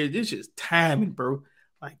right here, it's just timing, bro.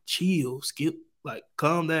 Chill, Skip,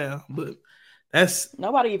 calm down. But that's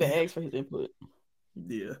nobody even asked for his input.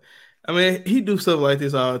 Yeah, I mean, he do stuff like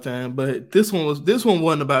this all the time, but this one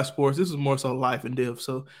wasn't about sports. This was more so life and death.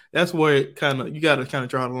 So that's where it you got to kind of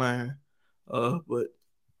draw the line. But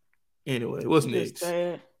anyway, what's next?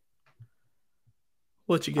 Sad.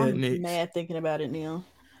 What you got I'm next? Mad thinking about it now.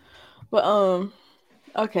 But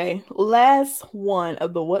okay, last one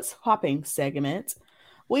of the What's Popping segment.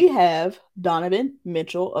 We have Donovan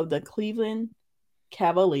Mitchell of the Cleveland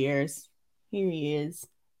Cavaliers. Here he is,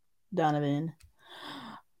 Donovan.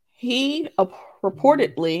 He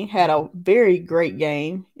reportedly had a very great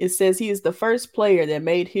game. It says he is the first player that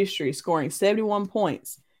made history, scoring 71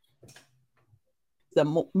 points.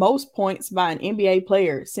 The most points by an NBA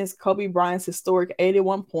player since Kobe Bryant's historic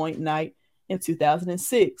 81-point night in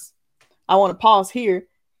 2006. I want to pause here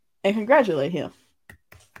and congratulate him.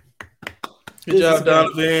 Good job,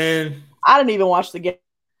 Donovan. I didn't even watch the game.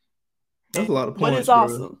 That's a lot of points. But it's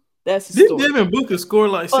awesome. Bro. That's didn't Devin Booker score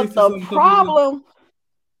but the problem,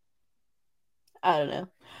 I don't know.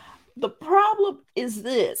 The problem is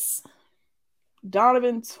this.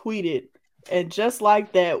 Donovan tweeted And just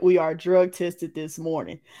like that, we are drug tested this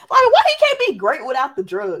morning. Like, why he can't be great without the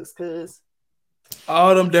drugs? Cause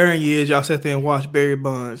All them during years y'all sat there and watched Barry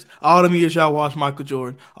Bonds. All them years y'all watched Michael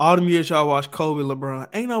Jordan. All them years y'all watched Kobe, LeBron.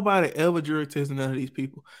 Ain't nobody ever drug testing none of these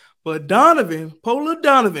people. But Donovan, Polar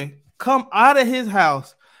Donovan, come out of his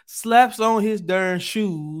house, slaps on his darn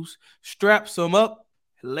shoes, straps them up,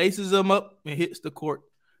 laces them up, and hits the court.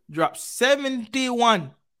 Drops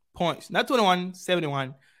 71 points. Not 21,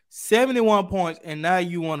 71. 71 points, and now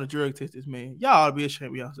you want to drug test this man. Y'all ought to be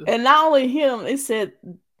ashamed of yourself. and not only him, it said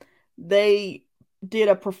they did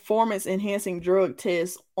a performance enhancing drug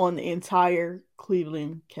test on the entire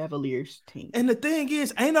Cleveland Cavaliers team. And the thing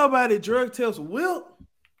is, ain't nobody drug test Wilt.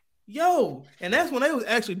 Yo, and that's when they was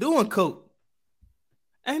actually doing coke.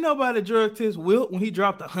 Ain't nobody drug test Wilt when he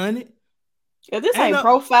dropped 100. If this ain't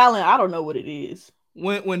profiling, I don't know what it is.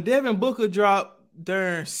 When Devin Booker dropped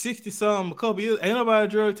during 60 something a couple years, ain't nobody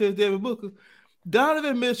drug test Devin Booker.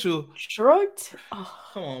 Donovan Mitchell drugged.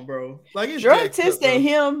 Come on, bro. Like it's drug testing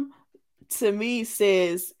him to me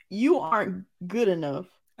says you aren't good enough,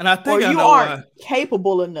 and I think you aren't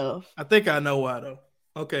capable enough. I think I know why though.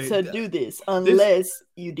 Okay, to do this unless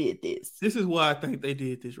you did this. This is why I think they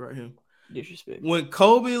did this right here. Disrespect. When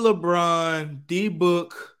Kobe, LeBron, D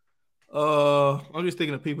Book, I'm just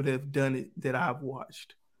thinking of people that have done it that I've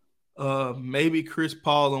watched. Maybe Chris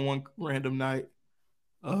Paul on one random night.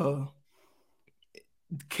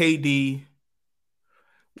 KD.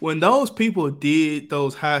 When those people did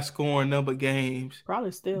those high scoring number games,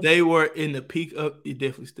 probably still they were in the peak of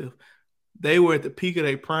definitely still. They were at the peak of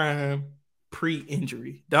their prime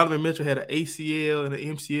pre-injury. Donovan Mitchell had an ACL and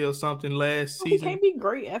an MCL something last season. He can't be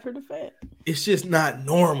great after the fact. It's just not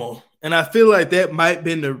normal. And I feel like that might have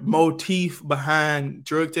been the motif behind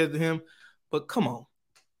drug testing him. But come on.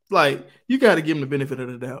 Like, you got to give him the benefit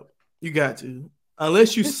of the doubt. You got to.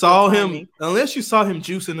 Unless you saw him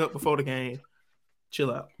juicing up before the game,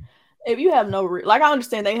 chill out. If you have no I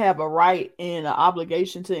understand they have a right and an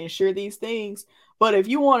obligation to ensure these things, but if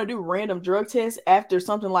you want to do random drug tests after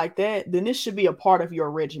something like that, then this should be a part of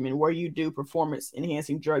your regimen where you do performance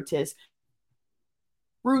enhancing drug tests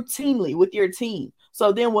routinely with your team.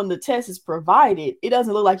 So then when the test is provided, it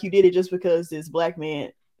doesn't look like you did it just because this black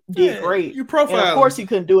man did great. You profiling. And of course you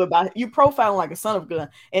couldn't do it by you profiling like a son of a gun.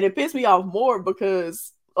 And it pissed me off more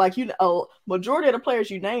because majority of the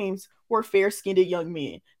players you named were fair-skinned young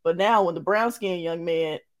men. But now when the brown-skinned young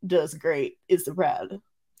man does great, it's the problem.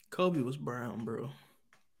 Kobe was brown, bro.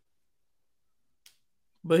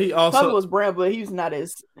 But he also Kobe was brown, but he's not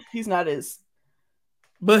as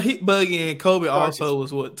But again, Kobe also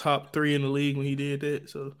was top 3 in the league when he did that.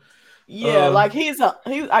 So yeah, like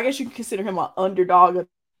I guess you could consider him an underdog.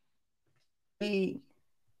 Yeah,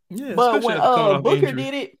 but when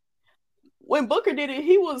Booker did it,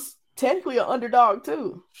 he was technically an underdog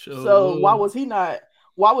too. Sure. So why was he not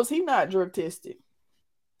drug tested?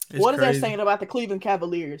 What is that saying about the Cleveland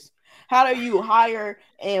Cavaliers? How do you hire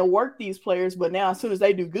and work these players, but now as soon as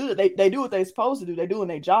they do good, they do what they're supposed to do. They're doing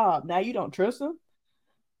their job. Now you don't trust them?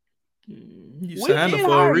 You signed them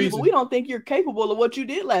for a reason. But we don't think you're capable of what you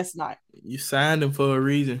did last night. You signed them for a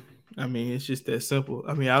reason. I mean, it's just that simple.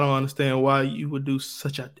 I mean, I don't understand why you would do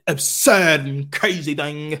such an absurd and crazy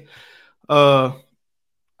thing. I'm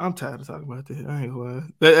tired of talking about that. I ain't gonna lie.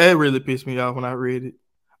 That really pissed me off when I read it.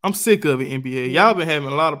 I'm sick of it, NBA. Y'all been having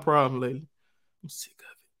a lot of problems lately. I'm sick of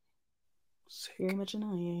it. Very much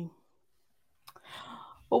annoying.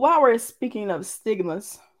 But while we're speaking of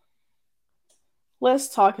stigmas, let's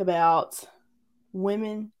talk about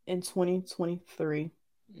women in 2023.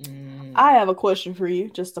 I have a question for you,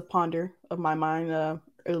 just a ponder of my mind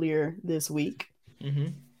earlier this week. Mm-hmm.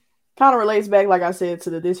 Kind of relates back, like I said, to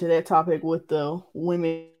the this or that topic with the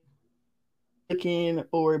women looking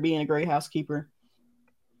or being a great housekeeper.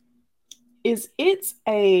 Is it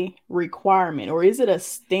a requirement or is it a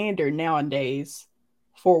standard nowadays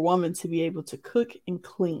for a woman to be able to cook and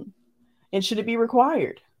clean? And should it be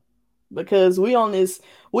required? Because we on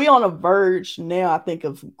a verge now, I think,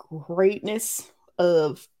 of greatness,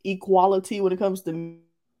 of equality when it comes to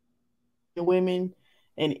women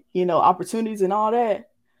and, opportunities and all that.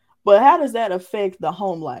 But how does that affect the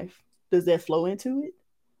home life? Does that flow into it?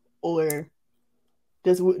 Or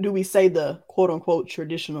do we say the quote unquote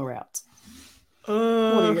traditional route? What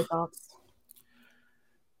are your thoughts?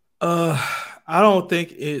 I don't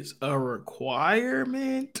think it's a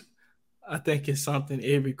requirement. I think it's something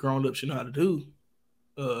every grown up should know how to do.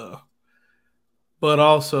 But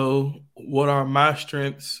also, what are my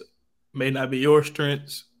strengths may not be your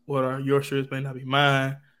strengths. What are your strengths may not be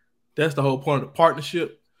mine. That's the whole point of the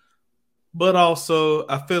partnership. But also,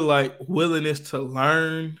 I feel like willingness to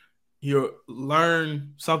learn you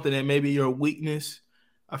learn something that maybe your weakness.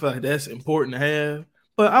 I feel like that's important to have,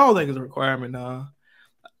 but I don't think it's a requirement now.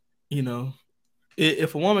 You know,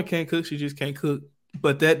 if a woman can't cook, she just can't cook.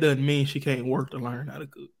 But that doesn't mean she can't work to learn how to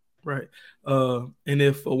cook, right? And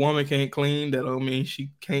if a woman can't clean, that don't mean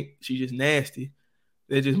she can't. She just nasty.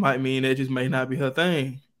 That just might mean that just may not be her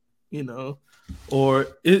thing, you know.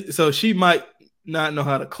 So she might not know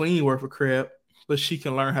how to clean worth of crap, but she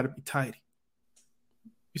can learn how to be tidy.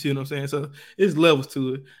 You see what I'm saying? So it's levels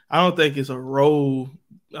to it. I don't think it's a role.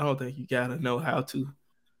 I don't think you gotta know how to.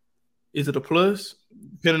 Is it a plus?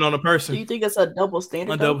 Depending on the Do person. you think it's a double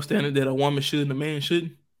standard A though? double standard that a woman should and a man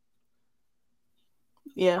shouldn't.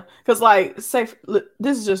 Yeah, because like, say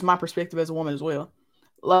this is just my perspective as a woman as well.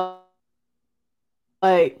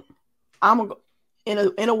 Like I'm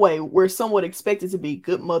in a way we're somewhat expected to be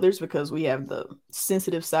good mothers because we have the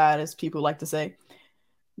sensitive side, as people like to say.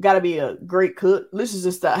 Got to be a great cook. This is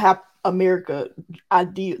just the America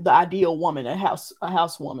the ideal woman, a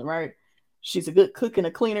housewoman, right? She's a good cook and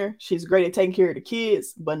a cleaner. She's great at taking care of the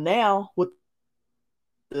kids. But now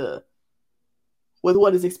the with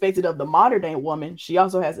what is expected of the modern day woman, she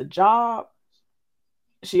also has a job.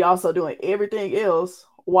 She also doing everything else.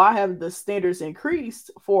 Why have the standards increased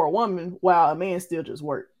for a woman while a man still just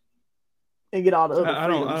work and get all the other I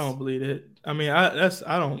freedoms? don't believe that. I mean,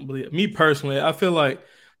 I don't believe it. Me personally. I feel like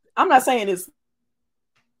I'm not saying it's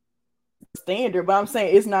standard, but I'm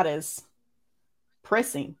saying it's not as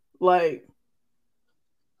pressing. Like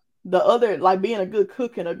the other, like being a good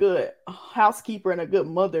cook and a good housekeeper and a good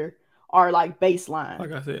mother are like baseline.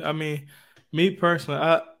 like I said, I mean, me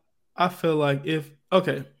personally, I feel like if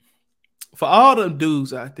okay, for all the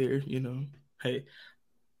dudes out there, you know, hey,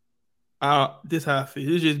 this how I feel.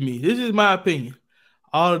 This is just me. This is my opinion.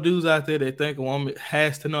 All the dudes out there that think a woman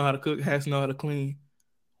has to know how to cook, has to know how to clean.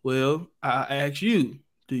 Well, I ask you,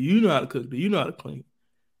 do you know how to cook? Do you know how to clean?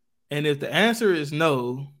 And if the answer is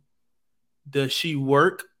no, does she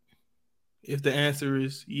work? If the answer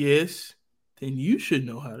is yes, then you should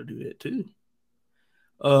know how to do that too.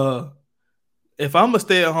 Uh, if I'm a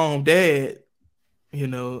stay-at-home dad, you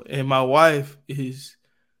know, and my wife is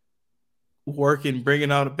working,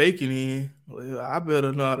 bringing all the bacon in, well, I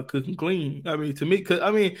better know how to cook and clean. I mean, to me, cause I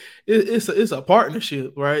mean, it's a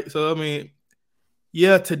partnership, right? So I mean,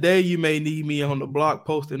 yeah, today you may need me on the block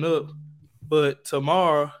posting up, but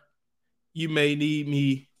tomorrow you may need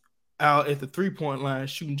me out at the 3-point line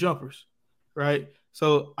shooting jumpers, right?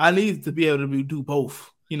 So I need to be able to do both.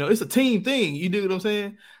 You know, it's a team thing. You do what I'm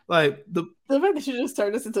saying? Like The fact that you just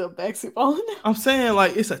turned this into a basketball. I'm saying,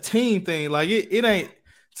 like it's a team thing. Like it ain't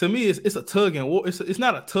to me. It's a tug and war. It's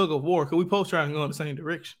not a tug of war because we both trying to go in the same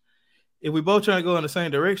direction. If we both trying to go in the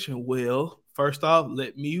same direction, well, first off,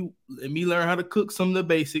 let me learn how to cook some of the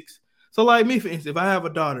basics. So, like me, for instance, if I have a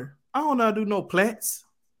daughter, I don't know how to do no plats,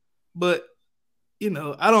 but you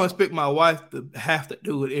know, I don't expect my wife to have to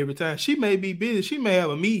do it every time. She may be busy. She may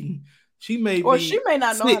have a meeting. She may Or be she may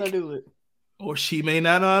not know how to sick, do it. or she may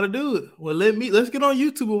not know how to do it. Well, let's get on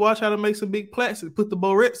YouTube and watch how to make some big plats and put the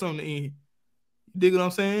barrettes on the end. You dig what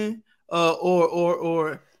I'm saying?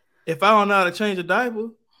 Or if I don't know how to change a diaper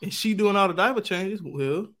and she doing all the diaper changes,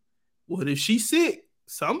 well, what if she's sick?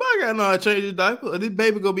 Somebody gotta know how to change the diaper, or this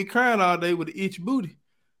baby gonna be crying all day with an itchy booty.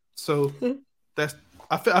 So that's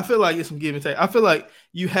I feel like it's some give and take. I feel like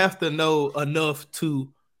you have to know enough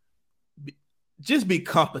to just be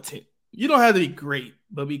competent. You don't have to be great,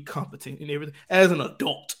 but be competent in everything as an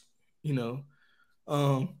adult, you know.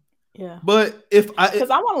 Yeah. But if because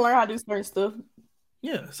I want to learn how to do certain stuff.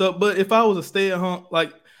 Yeah. So, but if I was a stay-at-home,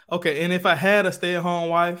 like, okay, and if I had a stay-at-home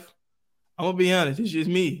wife, I'm gonna be honest, it's just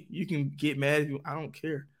me. You can get mad at me. I don't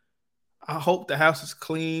care. I hope the house is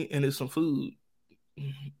clean and there's some food.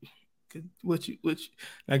 Which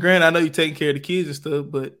now, granted, I know you're taking care of the kids and stuff,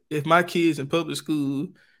 but if my kids in public school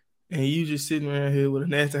and you just sitting around here with a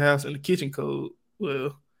nasty house and the kitchen code,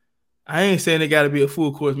 well, I ain't saying it got to be a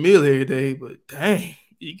full course meal every day, but dang,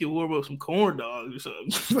 you can warm up some corn dogs or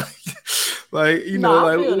something. like you know,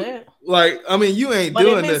 I feel that. like I mean, you ain't But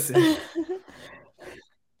doing nothing.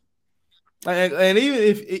 And even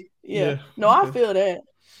if yeah, no, okay. I feel that.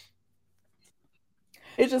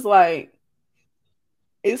 It's just like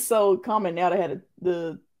it's so common now to have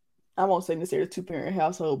I won't say necessarily 2-parent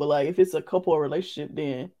household, but like if it's a couple relationship,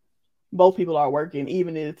 then both people are working.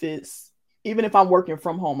 Even if I'm working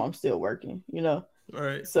from home, I'm still working. You know.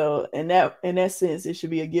 Right. So in that sense, it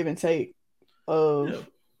should be a give and take of,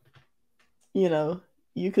 you know,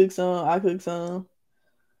 you cook some, I cook some,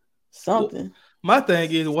 something. Well, my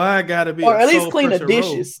thing is why I gotta be, or at least clean the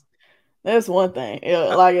dishes. Role. That's one thing.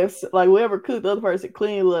 Yeah, like it's like whoever cooked, the other person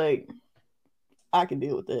clean. Like I can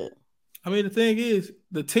deal with that. I mean, the thing is,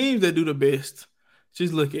 the teams that do the best, you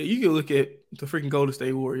can look at the freaking Golden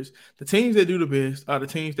State Warriors. The teams that do the best are the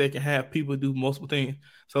teams that can have people do multiple things.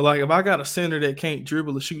 So, like, if I got a center that can't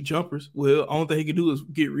dribble or shoot jumpers, well, only thing he can do is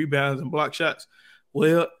get rebounds and block shots.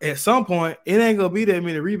 Well, at some point, it ain't gonna be that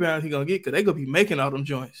many rebounds he gonna get because they gonna be making all them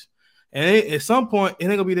joints. And at some point, it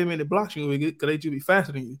ain't gonna be that many blocks you gonna get because they just be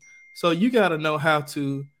faster than you. So you gotta know how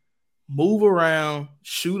to move around,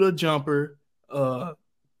 shoot a jumper, God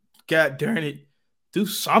darn it, do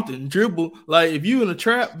something, dribble. Like if you in a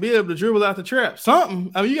trap, be able to dribble out the trap.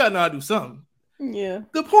 Something. I mean, you gotta know how to do something. Yeah.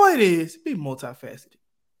 The point is, be multifaceted.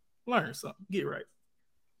 Learn something. Get right.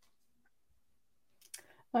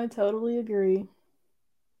 I totally agree.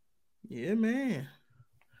 Yeah, man.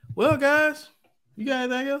 Well, guys, you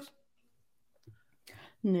got anything else?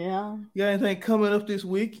 Yeah. You got anything coming up this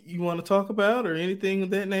week you want to talk about or anything of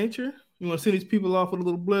that nature? You want to send these people off with a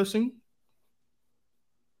little blessing?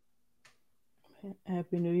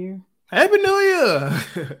 Happy New Year. Happy New Year.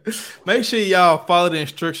 Make sure y'all follow the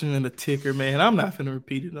instructions in the ticker, man. I'm not going to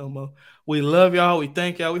repeat it no more. We love y'all. We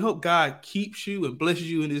thank y'all. We hope God keeps you and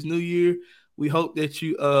blesses you in this new year. We hope that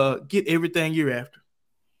you get everything you're after.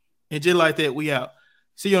 And just like that, we out.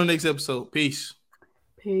 See you on the next episode. Peace.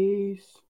 Peace.